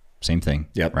 terrorism, same thing,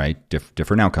 Yep. right?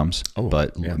 Different outcomes,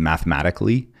 but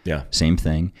mathematically, same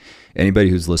thing. Anybody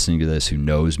who's listening to this who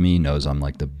knows me knows I'm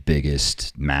like the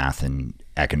biggest math and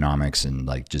economics and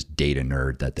like just data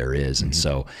nerd that there is. And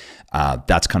so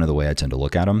that's kind of the way I tend to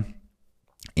look at them.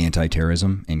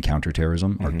 Anti-terrorism and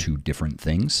counterterrorism are two different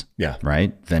things,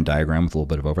 right? Venn diagram with a little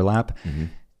bit of overlap.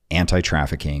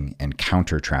 Anti-trafficking and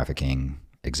counter-trafficking,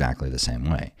 exactly the same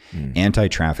way.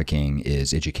 Anti-trafficking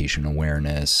is education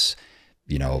awareness,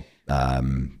 you know,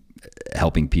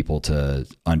 helping people to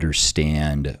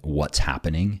understand what's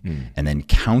happening. And then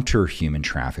counter human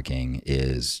trafficking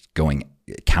is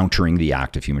countering the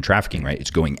act of human trafficking, right?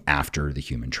 It's going after the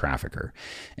human trafficker.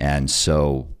 And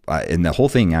so, and the whole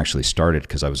thing actually started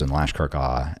because I was in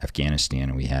Lashkar, Afghanistan,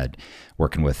 and we had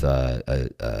working with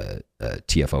a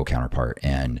TFO counterpart,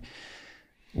 and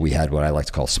we had what I like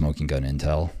to call smoking gun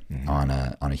intel on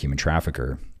a human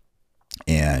trafficker.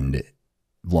 And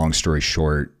long story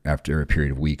short, after a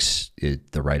period of weeks,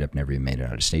 the write-up never even made it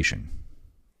out of station.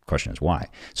 The question is why?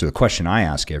 So the question I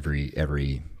ask every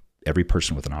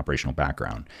person with an operational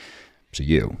background, so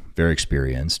you, very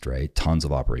experienced, right? Tons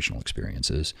of operational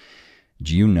experiences.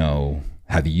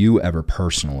 Have you ever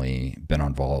personally been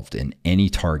involved in any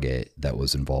target that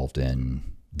was involved in,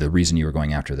 the reason you were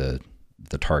going after the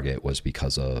target was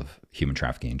because of human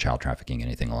trafficking, child trafficking,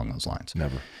 anything along those lines?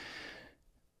 Never.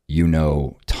 You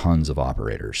know tons of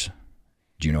operators.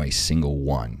 Do you know a single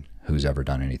one who's ever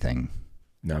done anything?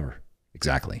 Never.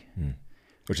 Exactly.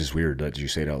 Which is weird that you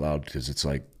say it out loud because it's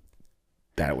like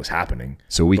that was happening.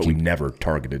 So we never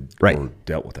targeted or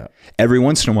dealt with that. Every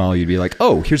once in a while you'd be like,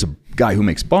 oh, here's a guy who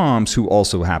makes bombs who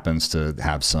also happens to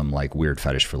have some like weird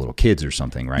fetish for little kids or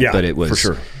something, right? Yeah, but it was for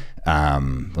sure.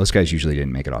 Those guys usually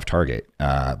didn't make it off target.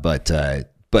 But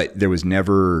there was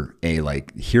never a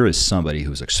like, here is somebody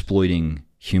who's exploiting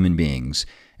human beings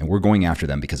and we're going after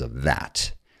them because of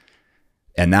that.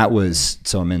 And that was,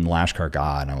 so I'm in Lashkar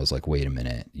Gah and I was like, wait a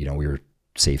minute, you know, we were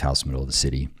safe house middle of the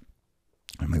city.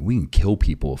 I'm like, we can kill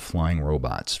people with flying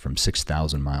robots from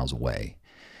 6,000 miles away,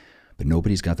 but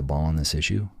nobody's got the ball on this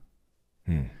issue.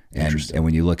 And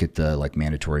when you look at the like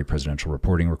mandatory presidential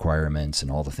reporting requirements and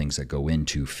all the things that go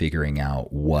into figuring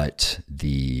out what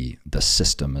the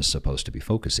system is supposed to be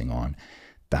focusing on,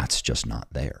 that's just not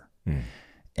there.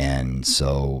 And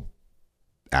so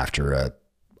after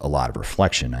a lot of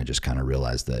reflection, I just kind of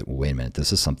realized that, wait a minute,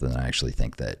 this is something that I actually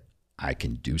think that I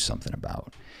can do something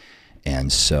about.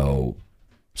 And so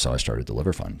I started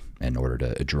Deliver Fund in order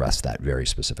to address that very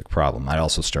specific problem. I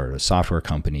also started a software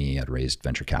company. I'd raised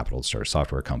venture capital to start a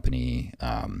software company.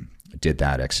 Did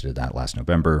that, exited that last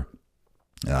November.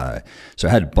 So I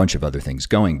had a bunch of other things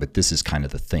going, but this is kind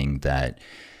of the thing that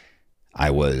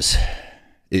it was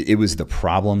the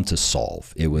problem to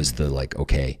solve. It was the like,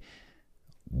 okay,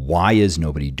 why is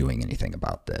nobody doing anything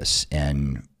about this?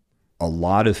 And a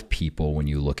lot of people, when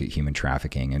you look at human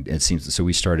trafficking, and it seems, so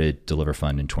we started Deliver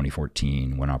Fund in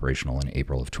 2014, went operational in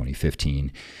April of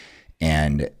 2015.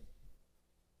 And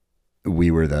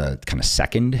we were the kind of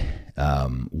second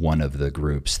one of the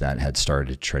groups that had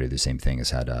started to try to do the same thing, has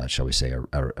had, shall we say,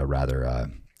 a rather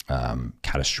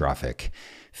catastrophic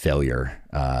failure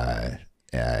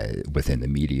within the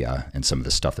media and some of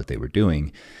the stuff that they were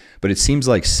doing. But it seems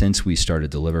like since we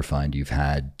started Deliver Fund, you've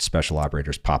had special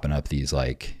operators popping up, these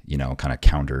like, kind of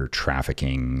counter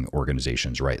trafficking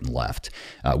organizations right and left,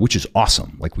 which is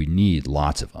awesome. Like, we need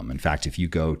lots of them. In fact, if you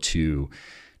go to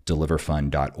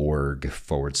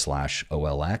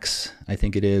deliverfund.org/OLX, I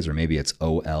think it is, or maybe it's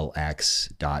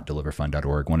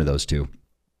olx.deliverfund.org, one of those two,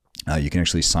 you can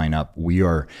actually sign up. We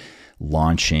are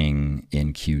launching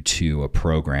in Q2 a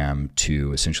program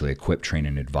to essentially equip, train,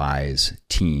 and advise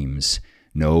teams.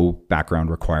 No background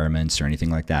requirements or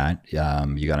anything like that.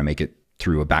 You got to make it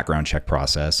through a background check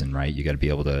process, and you got to be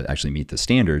able to actually meet the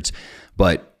standards.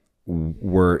 But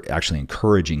we're actually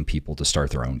encouraging people to start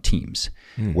their own teams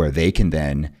where they can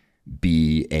then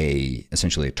be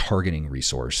essentially a targeting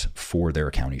resource for their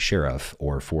county sheriff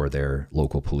or for their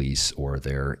local police or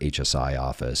their HSI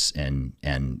office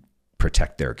and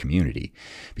protect their community.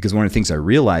 Because one of the things I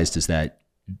realized is that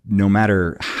no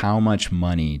matter how much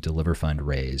money Deliver Fund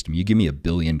raised, you give me $1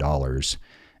 billion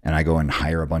and I go and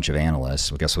hire a bunch of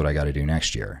analysts, well, guess what I got to do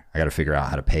next year? I got to figure out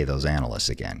how to pay those analysts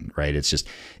again, right? It's just,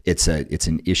 it's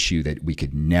an issue that we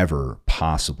could never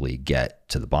possibly get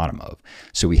to the bottom of.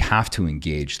 So we have to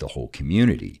engage the whole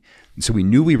community. And so we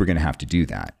knew we were going to have to do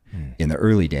that. In the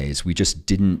early days, we just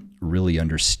didn't really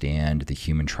understand the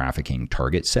human trafficking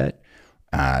target set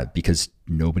because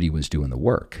nobody was doing the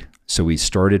work. So we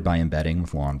started by embedding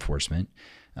with law enforcement.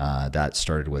 That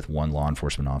started with one law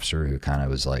enforcement officer who kind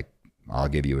of was like, I'll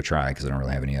give you a try because I don't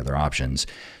really have any other options,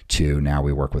 to now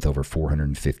we work with over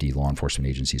 450 law enforcement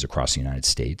agencies across the United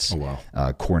States. Oh,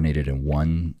 wow. Coordinated in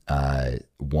one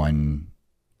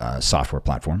software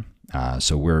platform.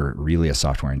 So we're really a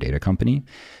software and data company.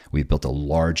 We've built the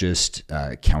largest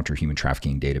counter human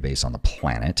trafficking database on the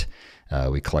planet.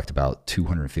 We collect about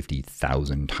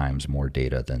 250,000 times more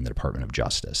data than the Department of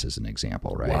Justice, as an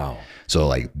example, right? Wow. So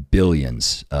like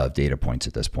billions of data points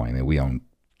at this point. I mean, we own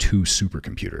 2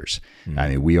 supercomputers. I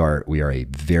mean, we are a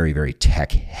very, very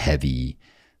tech heavy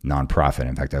nonprofit.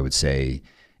 In fact, I would say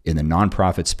in the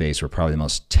nonprofit space, we're probably the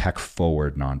most tech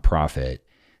forward nonprofit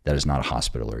that is not a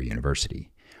hospital or a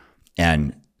university.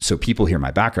 And so people hear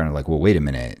my background and are like, well, wait a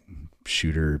minute,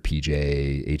 shooter,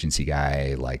 PJ, agency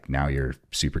guy, like now you're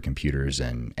supercomputers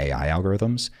and AI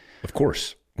algorithms? Of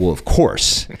course. Well, of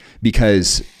course,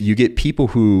 because you get people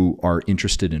who are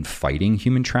interested in fighting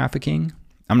human trafficking.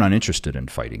 I'm not interested in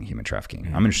fighting human trafficking.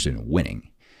 I'm interested in winning.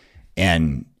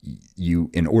 And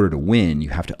in order to win, you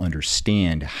have to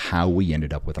understand how we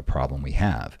ended up with a problem we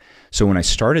have. So when I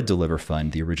started Deliver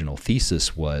Fund, the original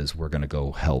thesis was we're going to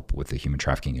go help with the human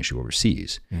trafficking issue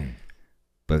overseas.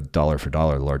 But dollar for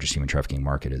dollar, the largest human trafficking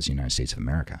market is the United States of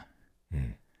America.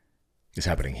 It's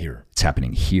happening here. It's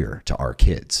happening here to our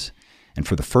kids. And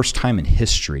for the first time in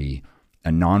history,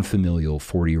 a non-familial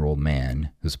 40-year-old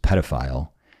man who's a pedophile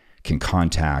can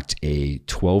contact a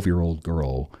 12-year-old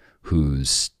girl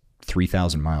who's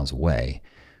 3,000 miles away,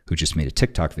 who just made a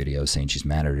TikTok video saying she's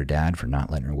mad at her dad for not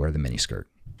letting her wear the miniskirt,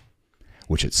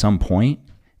 which at some point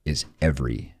is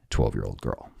every 12-year-old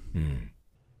girl.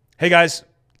 Hey guys,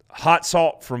 hot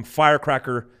salt from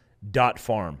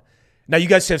firecracker.farm. Now you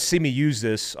guys have seen me use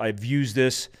this. I've used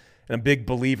this, and I'm a big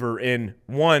believer in,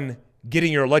 one,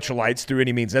 getting your electrolytes through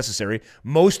any means necessary.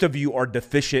 Most of you are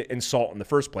deficient in salt in the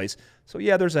first place. So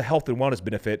yeah, there's a health and wellness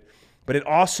benefit, but it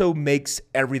also makes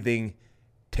everything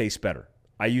taste better.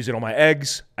 I use it on my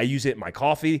eggs. I use it in my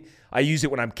coffee. I use it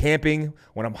when I'm camping,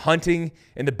 when I'm hunting.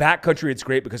 In the backcountry, it's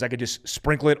great because I can just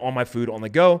sprinkle it on my food on the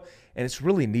go. And it's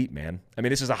really neat, man. I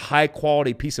mean, this is a high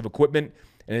quality piece of equipment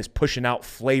and it's pushing out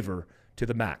flavor to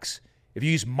the max. If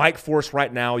you use Mike Force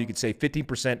right now, you can save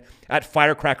 15% at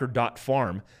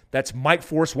firecracker.farm. That's Mike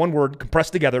Force, one word,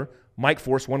 compressed together. Mike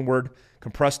Force, one word,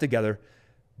 compressed together.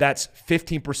 That's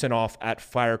 15% off at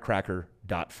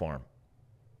firecracker.farm.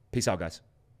 Peace out, guys.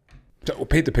 So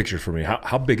paint the picture for me.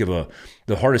 How big of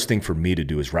the hardest thing for me to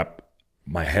do is wrap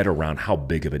my head around how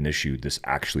big of an issue this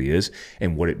actually is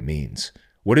and what it means.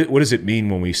 What does it mean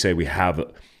when we say we have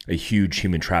a huge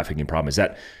human trafficking problem? Is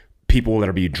that people that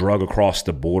are being drugged across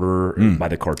the border by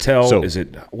the cartel? So,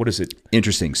 what is it?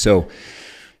 Interesting. So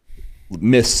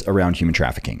myths around human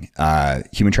trafficking.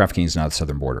 Human trafficking is not a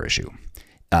southern border issue.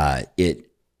 It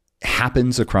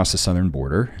happens across the southern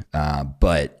border,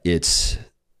 but it's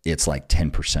like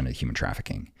 10% of human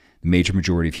trafficking. The major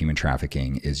majority of human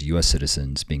trafficking is U.S.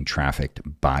 citizens being trafficked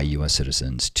by U.S.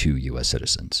 citizens to U.S.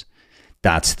 citizens.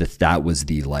 That was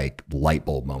the like light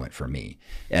bulb moment for me.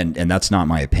 And that's not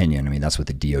my opinion. I mean, that's what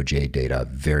the DOJ data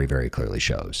very, very clearly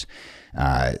shows.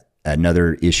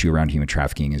 Another issue around human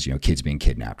trafficking is, kids being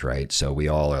kidnapped, right? So we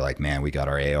all are like, man, we got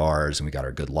our ARs and we got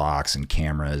our good locks and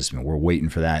cameras, and we're waiting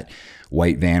for that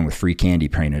white van with free candy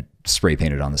spray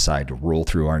painted on the side to roll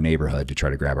through our neighborhood to try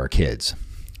to grab our kids.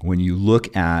 When you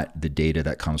look at the data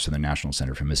that comes from the National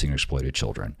Center for Missing and Exploited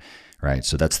Children, right?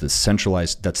 So that's the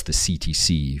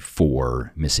CTC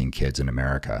for missing kids in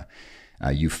America.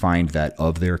 You find that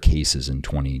of their cases in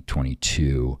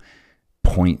 2022,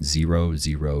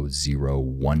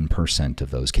 0.0001%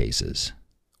 of those cases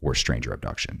were stranger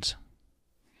abductions.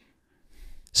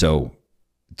 So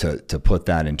to put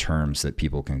that in terms that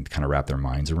people can kind of wrap their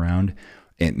minds around,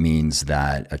 it means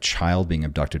that a child being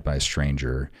abducted by a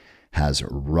stranger has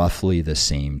roughly the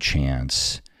same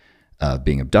chance of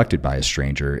being abducted by a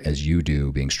stranger as you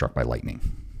do being struck by lightning.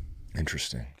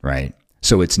 Interesting. Right?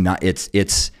 So it's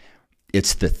the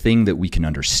thing that we can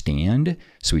understand,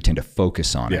 so we tend to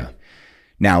focus on it.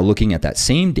 Now, looking at that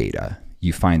same data,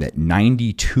 you find that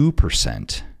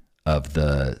 92% of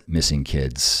the missing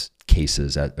kids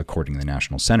cases, according to the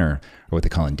National Center, are what they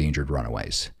call endangered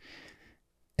runaways.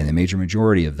 And the major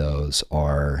majority of those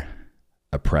are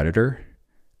a predator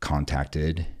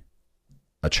contacted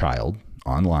a child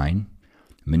online,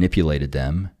 manipulated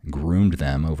them, groomed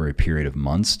them over a period of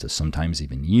months to sometimes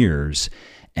even years,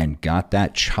 and got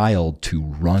that child to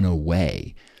run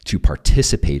away, to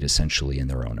participate essentially in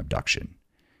their own abduction.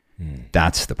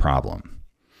 That's the problem.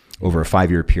 Over a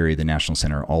 5-year period, the National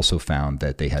Center also found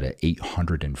that they had an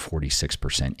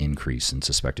 846% increase in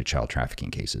suspected child trafficking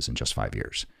cases in just 5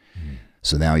 years.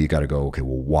 So now you got to go, okay,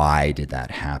 well, why did that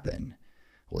happen?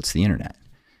 Well, it's the internet.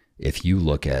 If you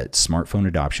look at smartphone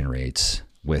adoption rates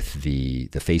with the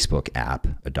Facebook app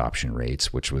adoption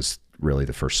rates, which was really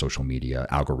the first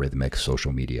algorithmic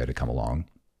social media to come along,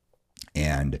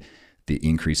 and the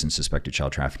increase in suspected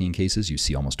child trafficking cases, you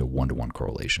see almost a 1-to-1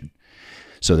 correlation.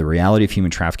 So the reality of human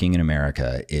trafficking in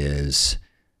America is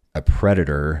a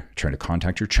predator trying to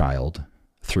contact your child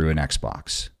through an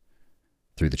Xbox,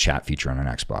 through the chat feature on an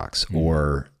Xbox,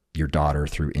 or your daughter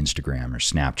through Instagram or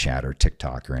Snapchat or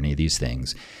TikTok or any of these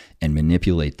things, and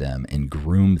manipulate them and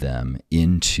groom them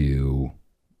into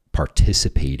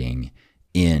participating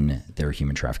in their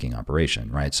human trafficking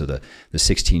operation, right? So the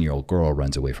 16-year-old girl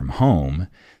runs away from home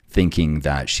thinking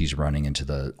that she's running into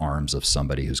the arms of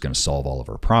somebody who's going to solve all of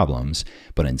her problems,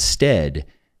 but instead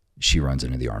she runs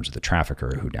into the arms of the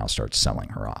trafficker who now starts selling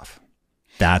her off.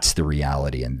 That's the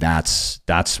reality, and that's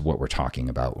what we're talking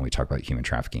about when we talk about human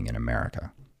trafficking in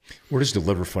America. Where does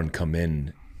Deliver Fund come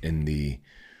in the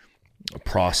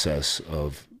process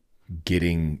of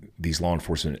getting these law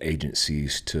enforcement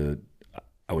agencies to,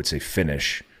 I would say,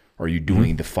 finish? Are you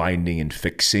doing the finding and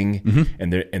fixing,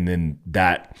 and then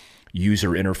that user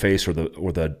interface or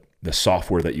the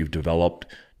software that you've developed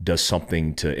does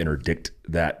something to interdict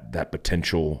that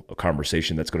potential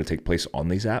conversation that's going to take place on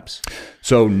these apps?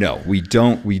 So no, we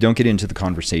don't get into the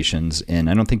conversations, and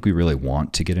I don't think we really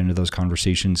want to get into those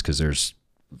conversations because there's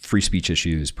free speech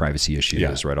issues, privacy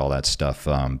issues, right? All that stuff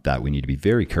that we need to be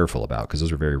very careful about because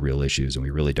those are very real issues, and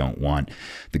we really don't want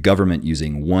the government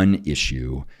using one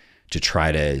issue to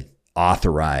try to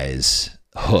authorize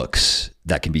hooks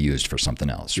that can be used for something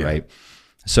else, right?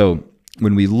 So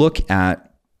when we look at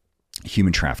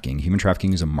human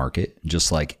trafficking is a market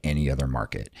just like any other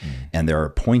market. And there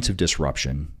are points of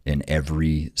disruption in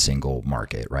every single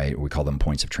market, right? We call them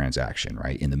points of transaction,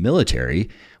 right? In the military,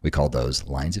 we call those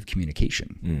lines of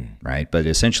communication, right? But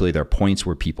essentially they're points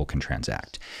where people can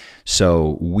transact.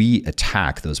 So we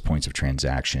attack those points of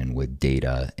transaction with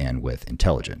data and with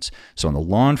intelligence. So on the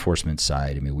law enforcement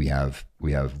side, I mean, we have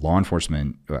law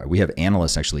enforcement, we have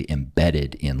analysts actually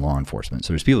embedded in law enforcement.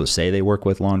 So there's people who say they work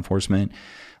with law enforcement.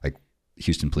 Like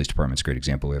Houston Police Department's a great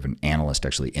example. We have an analyst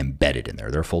actually embedded in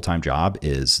there. Their full-time job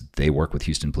is they work with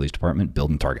Houston Police Department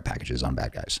building target packages on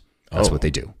bad guys. That's what they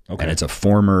do. Okay. And it's a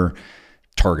former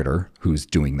targeter who's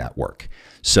doing that work.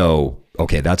 So,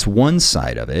 okay, that's one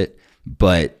side of it,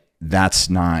 but that's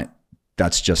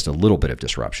just a little bit of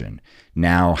disruption.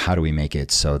 Now, how do we make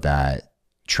it so that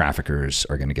traffickers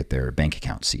are going to get their bank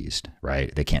account seized,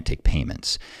 right? They can't take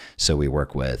payments. So we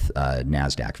work with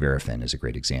NASDAQ, Verifin is a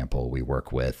great example. We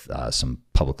work with some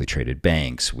publicly traded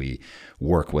banks. We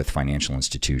work with financial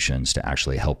institutions to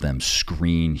actually help them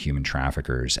screen human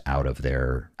traffickers out of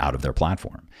their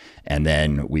platform. And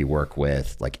then we work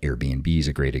with like Airbnb is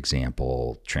a great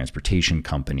example, transportation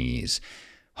companies,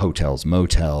 hotels,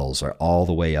 motels, are all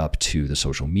the way up to the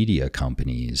social media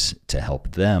companies to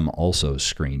help them also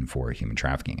screen for human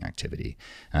trafficking activity.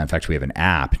 In fact, we have an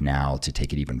app now to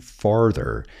take it even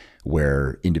farther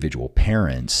where individual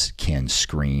parents can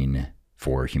screen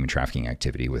for human trafficking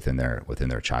activity within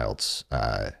their child's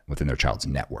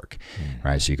network,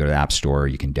 right? So you go to the App Store,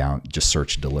 you can just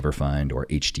search Deliver Fund or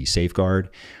HD Safeguard,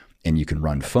 and you can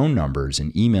run phone numbers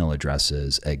and email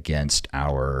addresses against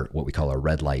our, what we call a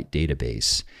red light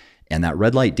database. And that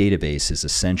red light database is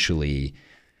essentially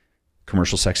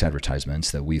commercial sex advertisements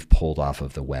that we've pulled off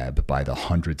of the web by the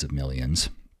hundreds of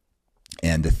millions.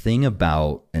 And the thing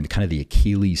about, and kind of the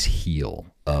Achilles heel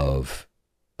of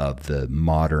the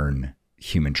modern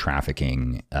human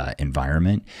trafficking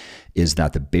environment is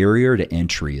that the barrier to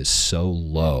entry is so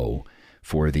low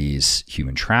for these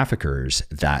human traffickers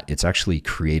that it's actually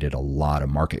created a lot of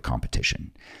market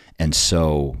competition. And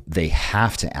so they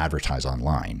have to advertise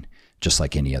online, just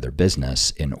like any other business,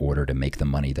 in order to make the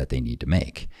money that they need to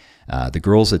make. The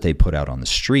girls that they put out on the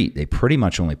street, they pretty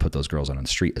much only put those girls out on the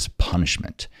street as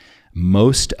punishment.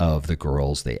 Most of the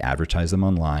girls, they advertise them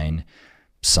online.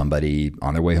 Somebody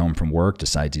on their way home from work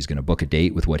decides he's going to book a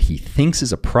date with what he thinks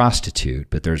is a prostitute,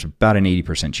 but there's about an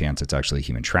 80% chance it's actually a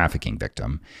human trafficking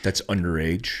victim. That's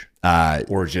underage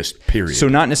or just period? So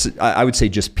not necessarily, I would say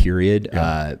just period.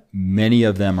 Yeah. Many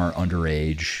of them are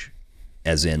underage,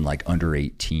 as in like under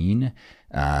 18.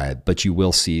 But you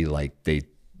will see like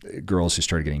girls who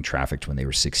started getting trafficked when they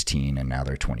were 16 and now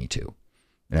they're 22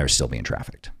 and they're still being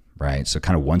trafficked, right? So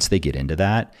kind of once they get into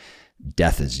that,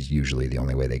 death is usually the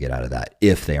only way they get out of that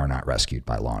if they are not rescued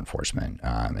by law enforcement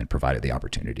and provided the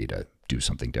opportunity to do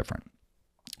something different.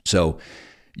 So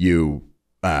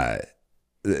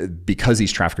because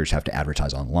these traffickers have to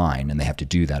advertise online and they have to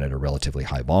do that at a relatively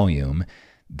high volume,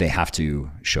 they have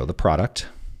to show the product,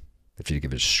 they have to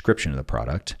give a description of the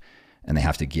product, and they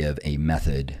have to give a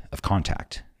method of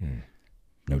contact.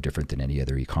 No different than any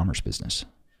other e-commerce business.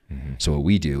 So what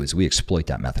we do is we exploit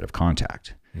that method of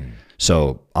contact.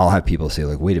 So I'll have people say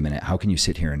like, wait a minute, how can you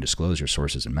sit here and disclose your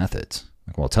sources and methods?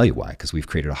 Like, well, I'll tell you why, because we've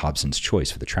created a Hobson's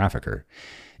choice for the trafficker.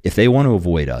 If they want to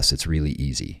avoid us, it's really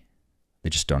easy. They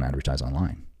just don't advertise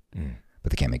online.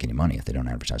 But they can't make any money if they don't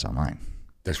advertise online.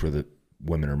 That's where the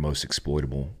women are most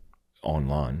exploitable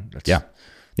online.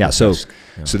 So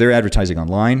they're advertising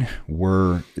online.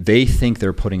 They think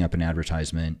they're putting up an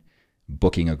advertisement,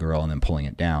 booking a girl, and then pulling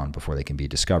it down before they can be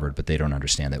discovered. But they don't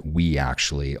understand that we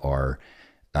actually are,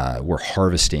 we're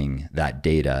harvesting that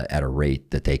data at a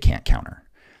rate that they can't counter.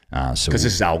 Because this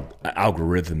is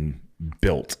algorithm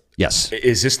built. Yes.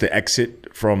 Is this the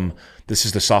exit from, this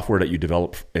is the software that you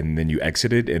develop and then you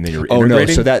exited and then you're integrating? Oh no,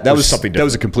 so that was something different. That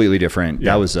was a completely different,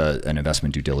 that was an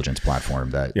investment due diligence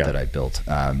platform that I built.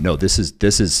 No, this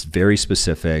is very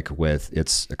specific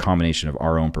it's a combination of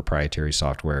our own proprietary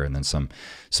software and then some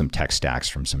tech stacks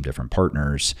from some different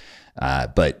partners.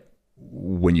 But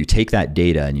when you take that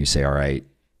data and you say, all right,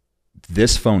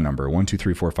 this phone number,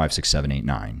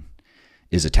 123456789,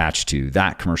 is attached to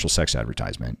that commercial sex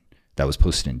advertisement that was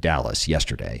posted in Dallas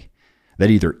yesterday, that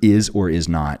either is or is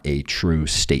not a true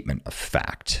statement of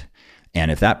fact. And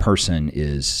if that person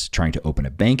is trying to open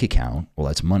a bank account, well,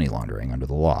 that's money laundering under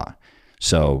the law.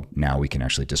 So now we can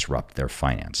actually disrupt their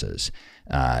finances.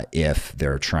 If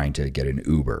they're trying to get an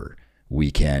Uber,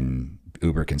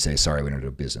 Uber can say, sorry, we don't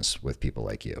do business with people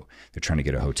like you. They're trying to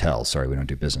get a hotel. Sorry, we don't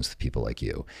do business with people like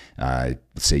you.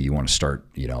 Let's say you want to start,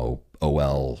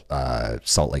 OL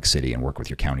Salt Lake City and work with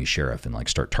your county sheriff and like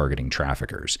start targeting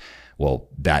traffickers. Well,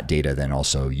 that data then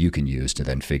also you can use to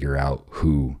then figure out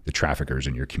who the traffickers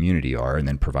in your community are and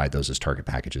then provide those as target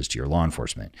packages to your law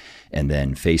enforcement. And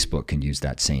then Facebook can use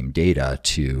that same data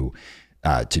to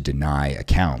deny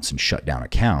accounts and shut down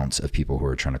accounts of people who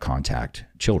are trying to contact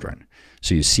children.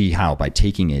 So you see how by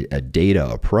taking a data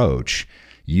approach,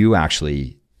 you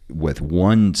actually, with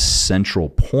one central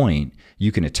point,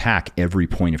 you can attack every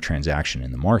point of transaction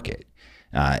in the market.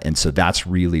 And so that's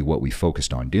really what we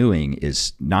focused on doing,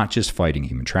 is not just fighting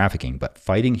human trafficking, but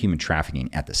fighting human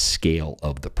trafficking at the scale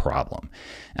of the problem.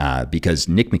 Because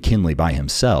Nick McKinley by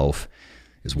himself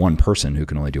is one person who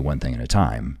can only do one thing at a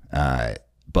time.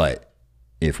 But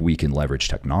if we can leverage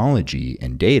technology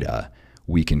and data,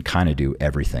 we can kind of do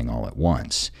everything all at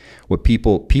once. What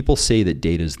people say that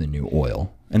data is the new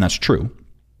oil, and that's true.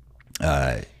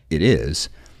 It is,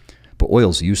 but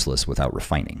oil's useless without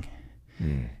refining.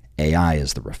 AI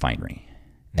is the refinery.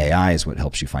 AI is what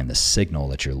helps you find the signal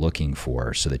that you're looking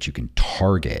for so that you can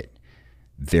target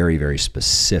very, very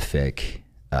specific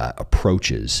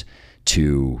approaches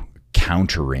to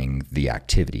countering the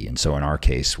activity. And so in our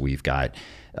case, we've got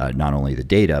not only the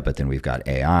data, but then we've got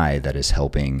AI that is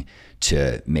helping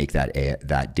to make that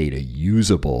data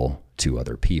usable to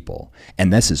other people.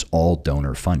 And this is all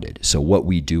donor funded. So what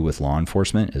we do with law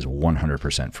enforcement is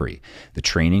 100% free. The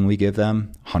training we give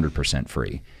them, 100%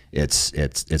 free.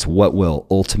 It's what will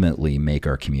ultimately make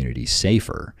our community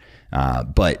safer.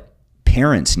 But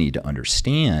parents need to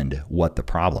understand what the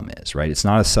problem is, right? It's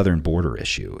not a southern border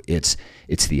issue. It's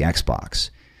the Xbox.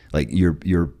 Like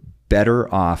you're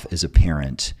better off as a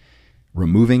parent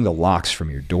removing the locks from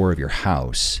your door of your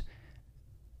house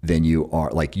than you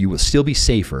are. Like, you will still be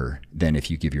safer than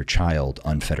if you give your child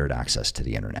unfettered access to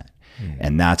the internet.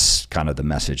 And that's kind of the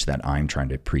message that I'm trying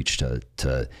to preach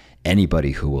to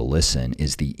anybody who will listen,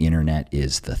 is the internet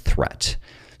is the threat.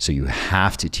 So you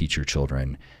have to teach your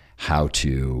children how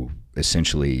to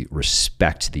essentially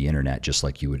respect the internet, just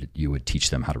like you would teach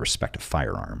them how to respect a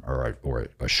firearm or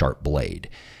a sharp blade,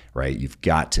 right? You've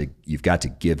got to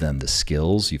give them the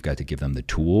skills, you've got to give them the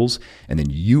tools, and then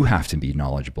you have to be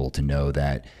knowledgeable to know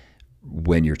that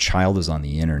when your child is on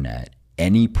the internet,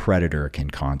 any predator can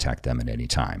contact them at any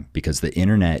time, because the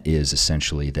internet is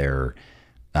essentially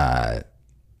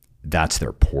that's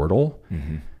their portal.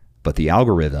 But the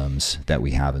algorithms that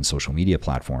we have in social media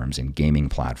platforms and gaming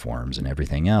platforms and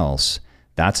everything else,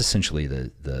 that's essentially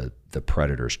the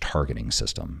predator's targeting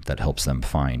system that helps them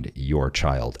find your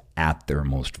child at their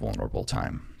most vulnerable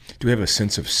time. Do we have a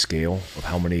sense of scale of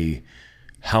how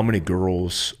many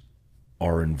girls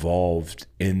are involved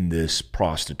in this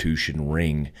prostitution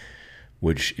ring,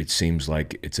 which it seems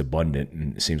like it's abundant,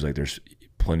 and it seems like there's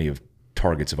plenty of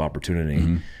targets of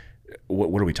opportunity?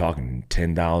 What are we talking?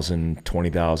 10,000,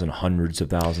 20,000, hundreds of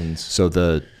thousands? So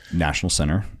the National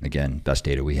Center, again, best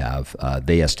data we have,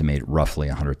 they estimate roughly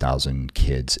 100,000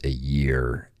 kids a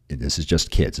year. This is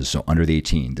just kids, so under the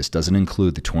 18. This doesn't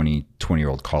include the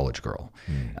 20-year-old college girl.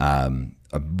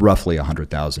 Roughly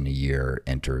 100,000 a year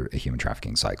enter a human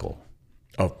trafficking cycle.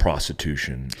 Of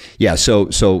prostitution. Yeah, so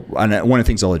one of the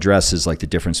things I'll address is like the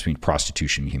difference between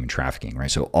prostitution and human trafficking,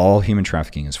 right? So all human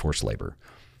trafficking is forced labor.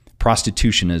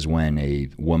 Prostitution is when a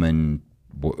woman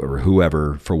or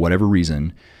whoever, for whatever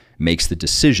reason, makes the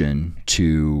decision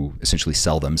to essentially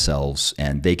sell themselves,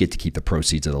 and they get to keep the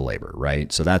proceeds of the labor,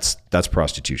 right? So that's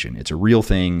prostitution. It's a real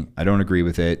thing. I don't agree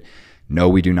with it. No,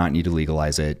 we do not need to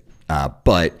legalize it.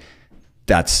 But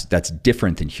that's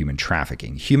different than human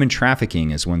trafficking. Human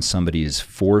trafficking is when somebody is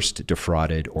forced,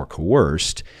 defrauded, or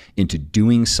coerced into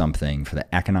doing something for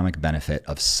the economic benefit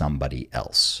of somebody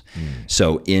else.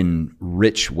 So in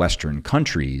rich Western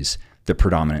countries, the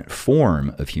predominant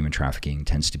form of human trafficking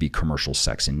tends to be commercial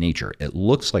sex in nature. It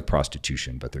looks like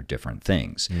prostitution, but they're different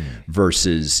things.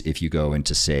 Versus if you go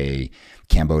into, say,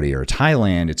 Cambodia or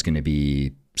Thailand, it's going to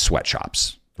be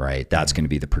sweatshops. Right, that's going to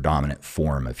be the predominant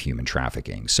form of human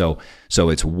trafficking. So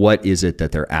it's what is it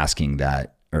that they're asking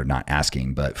that, or not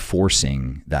asking, but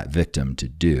forcing that victim to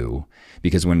do?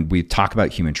 Because when we talk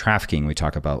about human trafficking, we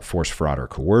talk about force, fraud, or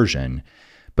coercion,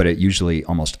 but it usually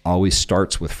almost always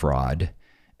starts with fraud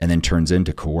and then turns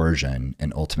into coercion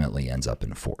and ultimately ends up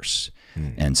in force.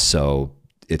 And so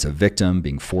it's a victim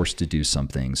being forced to do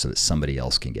something so that somebody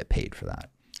else can get paid for that.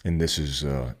 And this is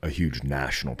a huge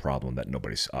national problem that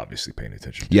nobody's obviously paying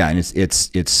attention to. Yeah, and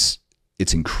it's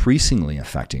increasingly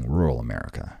affecting rural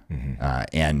America.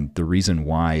 And the reason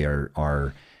why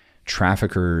our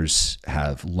traffickers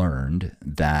have learned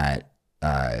that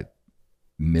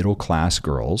middle-class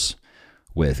girls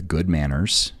with good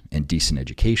manners and decent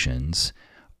educations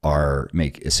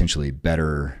make essentially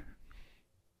better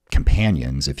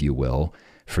companions, if you will,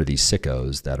 for these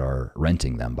sickos that are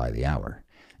renting them by the hour.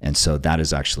 And so that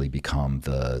has actually become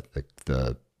the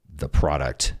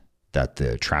product that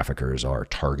the traffickers are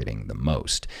targeting the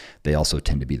most. They also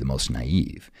tend to be the most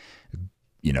naive.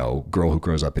 You know, girl who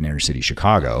grows up in inner city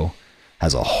Chicago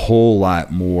has a whole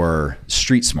lot more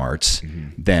street smarts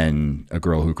than a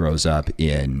girl who grows up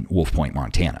in Wolf Point,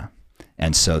 Montana.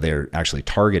 And so they're actually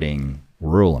targeting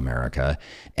rural America,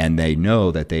 and they know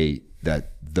that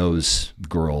those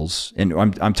girls, and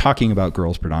I'm talking about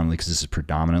girls predominantly because this is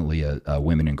predominantly a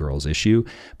women and girls issue,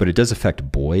 but it does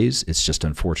affect boys. It's just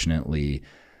unfortunately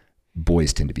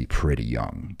boys tend to be pretty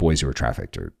young. Boys who are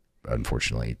trafficked are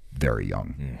unfortunately very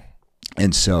young.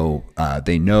 And so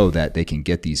they know that they can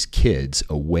get these kids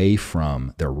away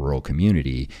from their rural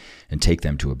community and take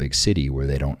them to a big city where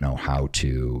they don't know how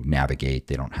to navigate.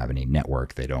 They don't have any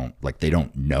network. They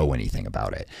don't know anything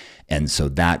about it. And so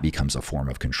that becomes a form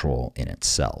of control in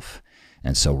itself.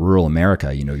 And so rural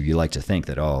America, you like to think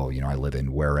that, I live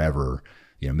in wherever,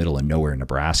 middle of nowhere,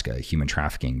 Nebraska, human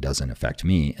trafficking doesn't affect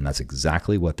me. And that's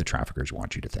exactly what the traffickers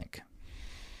want you to think.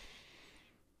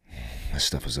 This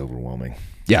stuff is overwhelming.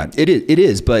 Yeah, it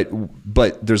is.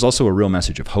 But there's also a real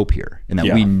message of hope here, in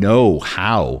that we know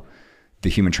how the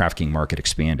human trafficking market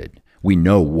expanded. We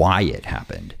know why it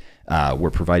happened.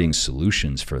 We're providing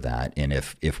solutions for that. And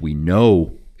if we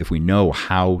know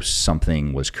how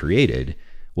something was created,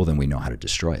 well, then we know how to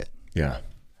destroy it. Yeah.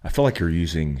 I feel like you're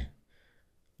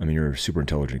a super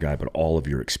intelligent guy, but all of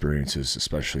your experiences,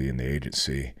 especially in the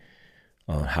agency,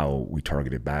 how we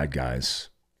targeted bad guys,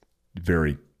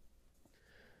 very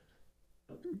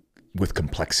with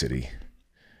complexity.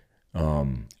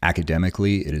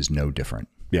 Academically, it is no different.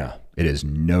 Yeah. It is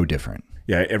no different.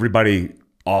 Yeah. Everybody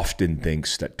often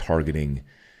thinks that targeting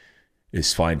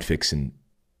is find, fix, and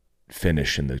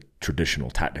finish in the traditional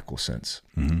tactical sense,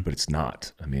 but it's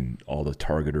not. All the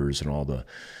targeters and all the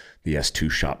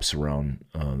S2 shops around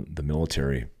the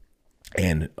military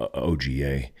and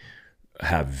OGA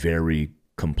have very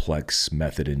complex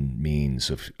method and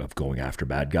means of going after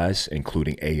bad guys,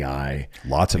 including AI,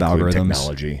 lots of algorithms,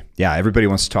 technology. Yeah, everybody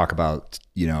wants to talk about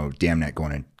Damnet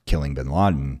going and killing bin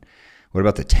Laden. What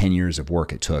about the 10 years of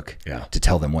work it took to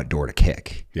tell them what door to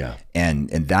kick? Yeah, and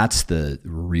that's the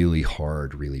really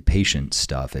hard, really patient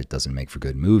stuff. It doesn't make for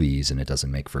good movies, and it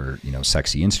doesn't make for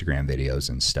sexy Instagram videos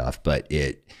and stuff. But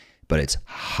it's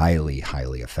highly,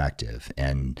 highly effective.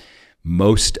 And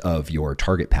most of your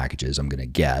target packages, I'm going to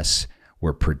guess,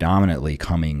 were predominantly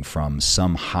coming from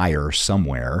some hire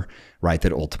somewhere, right,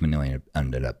 that ultimately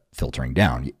ended up filtering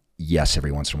down. Yes,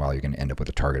 every once in a while you're going to end up with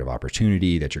a target of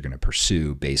opportunity that you're going to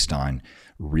pursue based on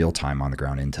real-time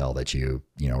on-the-ground intel that you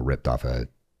ripped off a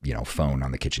phone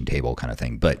on the kitchen table kind of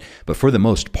thing. But for the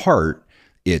most part,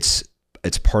 it's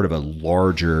part of a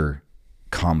larger,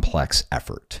 complex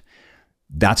effort.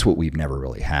 That's what we've never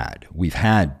really had. We've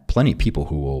had plenty of people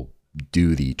who will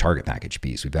do the target package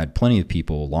piece. We've had plenty of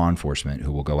people, law enforcement,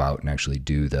 who will go out and actually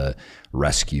do the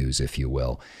rescues, if you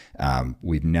will.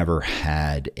 We've never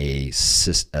had a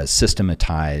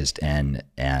systematized and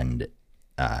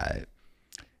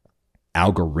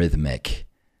algorithmic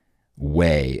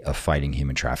way of fighting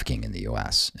human trafficking in the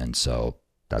U.S. And so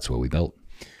that's what we built.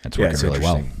 That's working really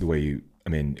well. The way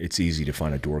it's easy to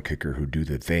find a door kicker who do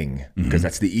the thing because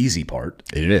that's the easy part.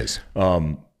 It is.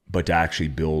 But to actually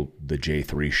build the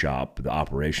J3 shop, the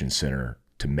operations center,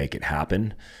 to make it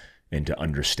happen and to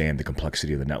understand the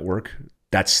complexity of the network,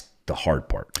 that's the hard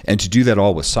part. And to do that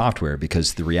all with software,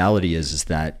 because the reality is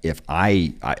that if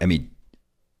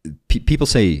people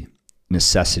say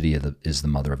necessity is the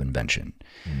mother of invention.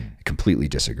 I completely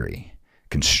disagree.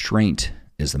 Constraint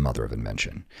is the mother of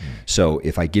invention. So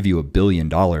if I give you $1 billion,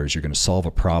 you're going to solve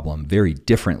a problem very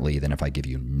differently than if I give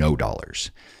you no dollars.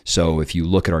 So if you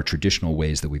look at our traditional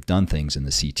ways that we've done things in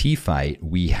the CT fight,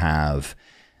 we have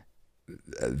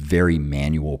very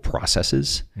manual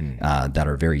processes that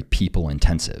are very people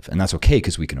intensive. And that's okay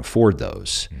because we can afford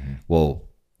those. Well,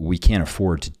 we can't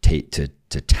afford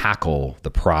to tackle the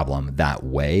problem that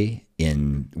way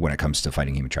when it comes to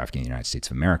fighting human trafficking in the United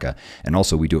States of America. And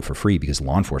also we do it for free because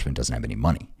law enforcement doesn't have any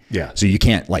money. Yeah. So you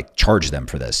can't charge them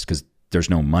for this because there's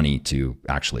no money to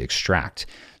actually extract.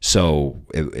 So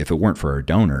if it weren't for our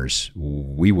donors,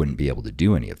 we wouldn't be able to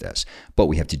do any of this. But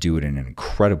we have to do it in an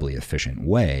incredibly efficient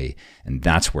way. And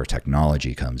that's where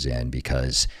technology comes in,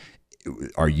 because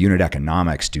our unit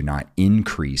economics do not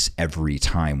increase every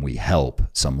time we help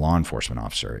some law enforcement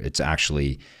officer. It's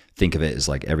actually, think of it as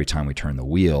like every time we turn the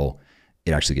wheel,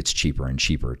 it actually gets cheaper and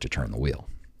cheaper to turn the wheel.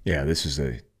 Yeah, this is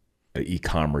a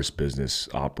e-commerce business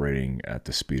operating at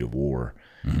the speed of war.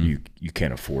 You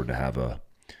can't afford to have a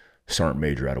sergeant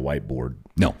major at a whiteboard.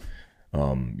 No.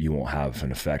 You won't have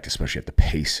an effect, especially at the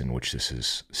pace in which this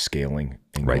is scaling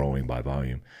and growing by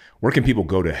volume. Where can people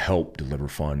go to help Deliver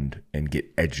Fund and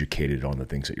get educated on the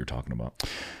things that you're talking about?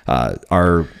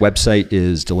 Our website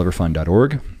is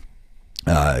deliverfund.org.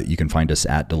 You can find us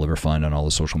at Deliver Fund on all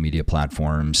the social media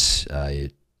platforms.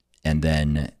 And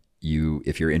then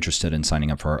if you're interested in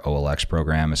signing up for our OLX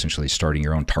program, essentially starting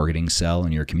your own targeting cell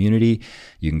in your community,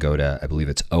 you can go to, I believe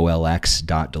it's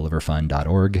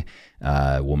olx.deliverfund.org.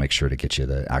 We'll make sure to get you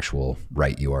the actual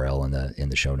right URL in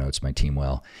the show notes. My team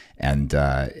will. And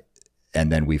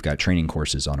and then we've got training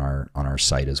courses on our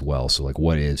site as well. So like,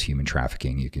 what is human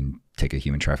trafficking? You can take a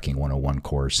human trafficking 101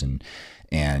 course and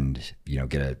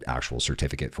get an actual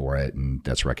certificate for it, and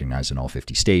that's recognized in all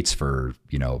 50 states for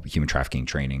human trafficking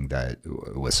training. That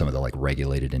with some of the like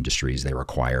regulated industries, they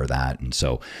require that, and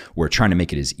so we're trying to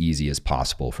make it as easy as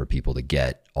possible for people to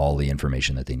get all the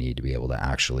information that they need to be able to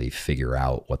actually figure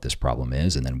out what this problem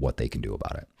is and then what they can do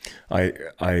about it.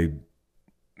 I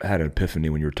had an epiphany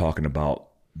when you were talking about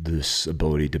this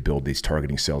ability to build these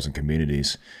targeting cells in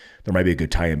communities. There might be a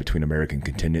good tie-in between American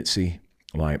Contingency,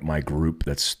 my group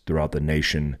that's throughout the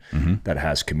nation that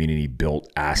has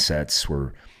community-built assets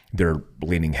where they're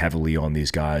leaning heavily on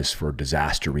these guys for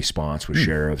disaster response with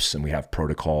sheriffs, and we have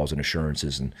protocols and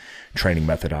assurances and training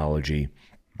methodology.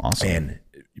 Awesome. And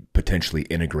potentially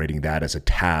integrating that as a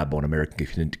tab on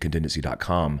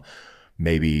AmericanContingency.com,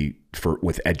 maybe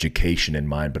with education in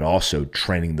mind, but also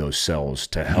training those cells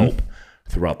to help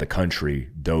throughout the country,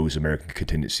 those American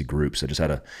Contingency groups. I just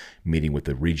had a meeting with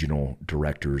the regional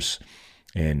directors,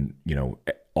 and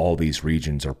all these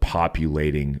regions are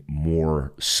populating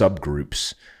more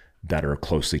subgroups that are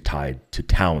closely tied to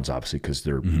towns, obviously, because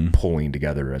they're pulling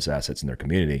together as assets in their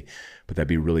community. But that'd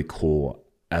be really cool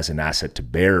as an asset to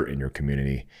bear in your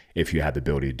community if you had the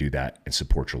ability to do that and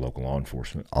support your local law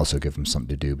enforcement. Also give them something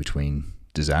to do between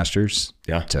disasters,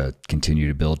 to continue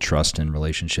to build trust and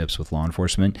relationships with law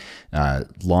enforcement.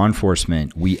 Law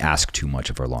enforcement, we ask too much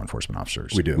of our law enforcement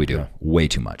officers. We do. Way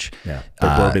too much. Yeah,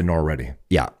 they're burdened already.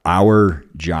 Yeah, our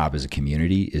job as a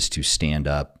community is to stand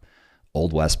up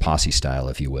Old West posse style,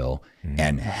 if you will,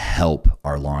 and help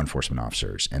our law enforcement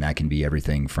officers. And that can be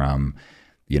everything from,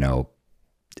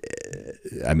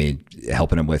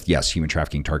 helping them with, human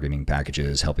trafficking targeting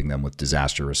packages, helping them with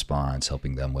disaster response,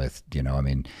 helping them with,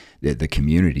 the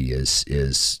community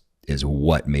is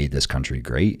what made this country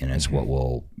great, and is what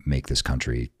will make this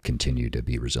country continue to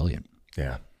be resilient.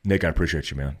 Yeah. Nick, I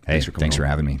appreciate you, man. Hey, thanks for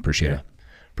having me. Appreciate it.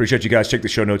 Appreciate you guys. Check the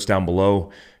show notes down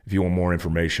below if you want more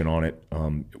information on it.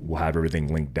 We'll have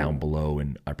everything linked down below,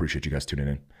 and I appreciate you guys tuning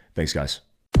in. Thanks, guys.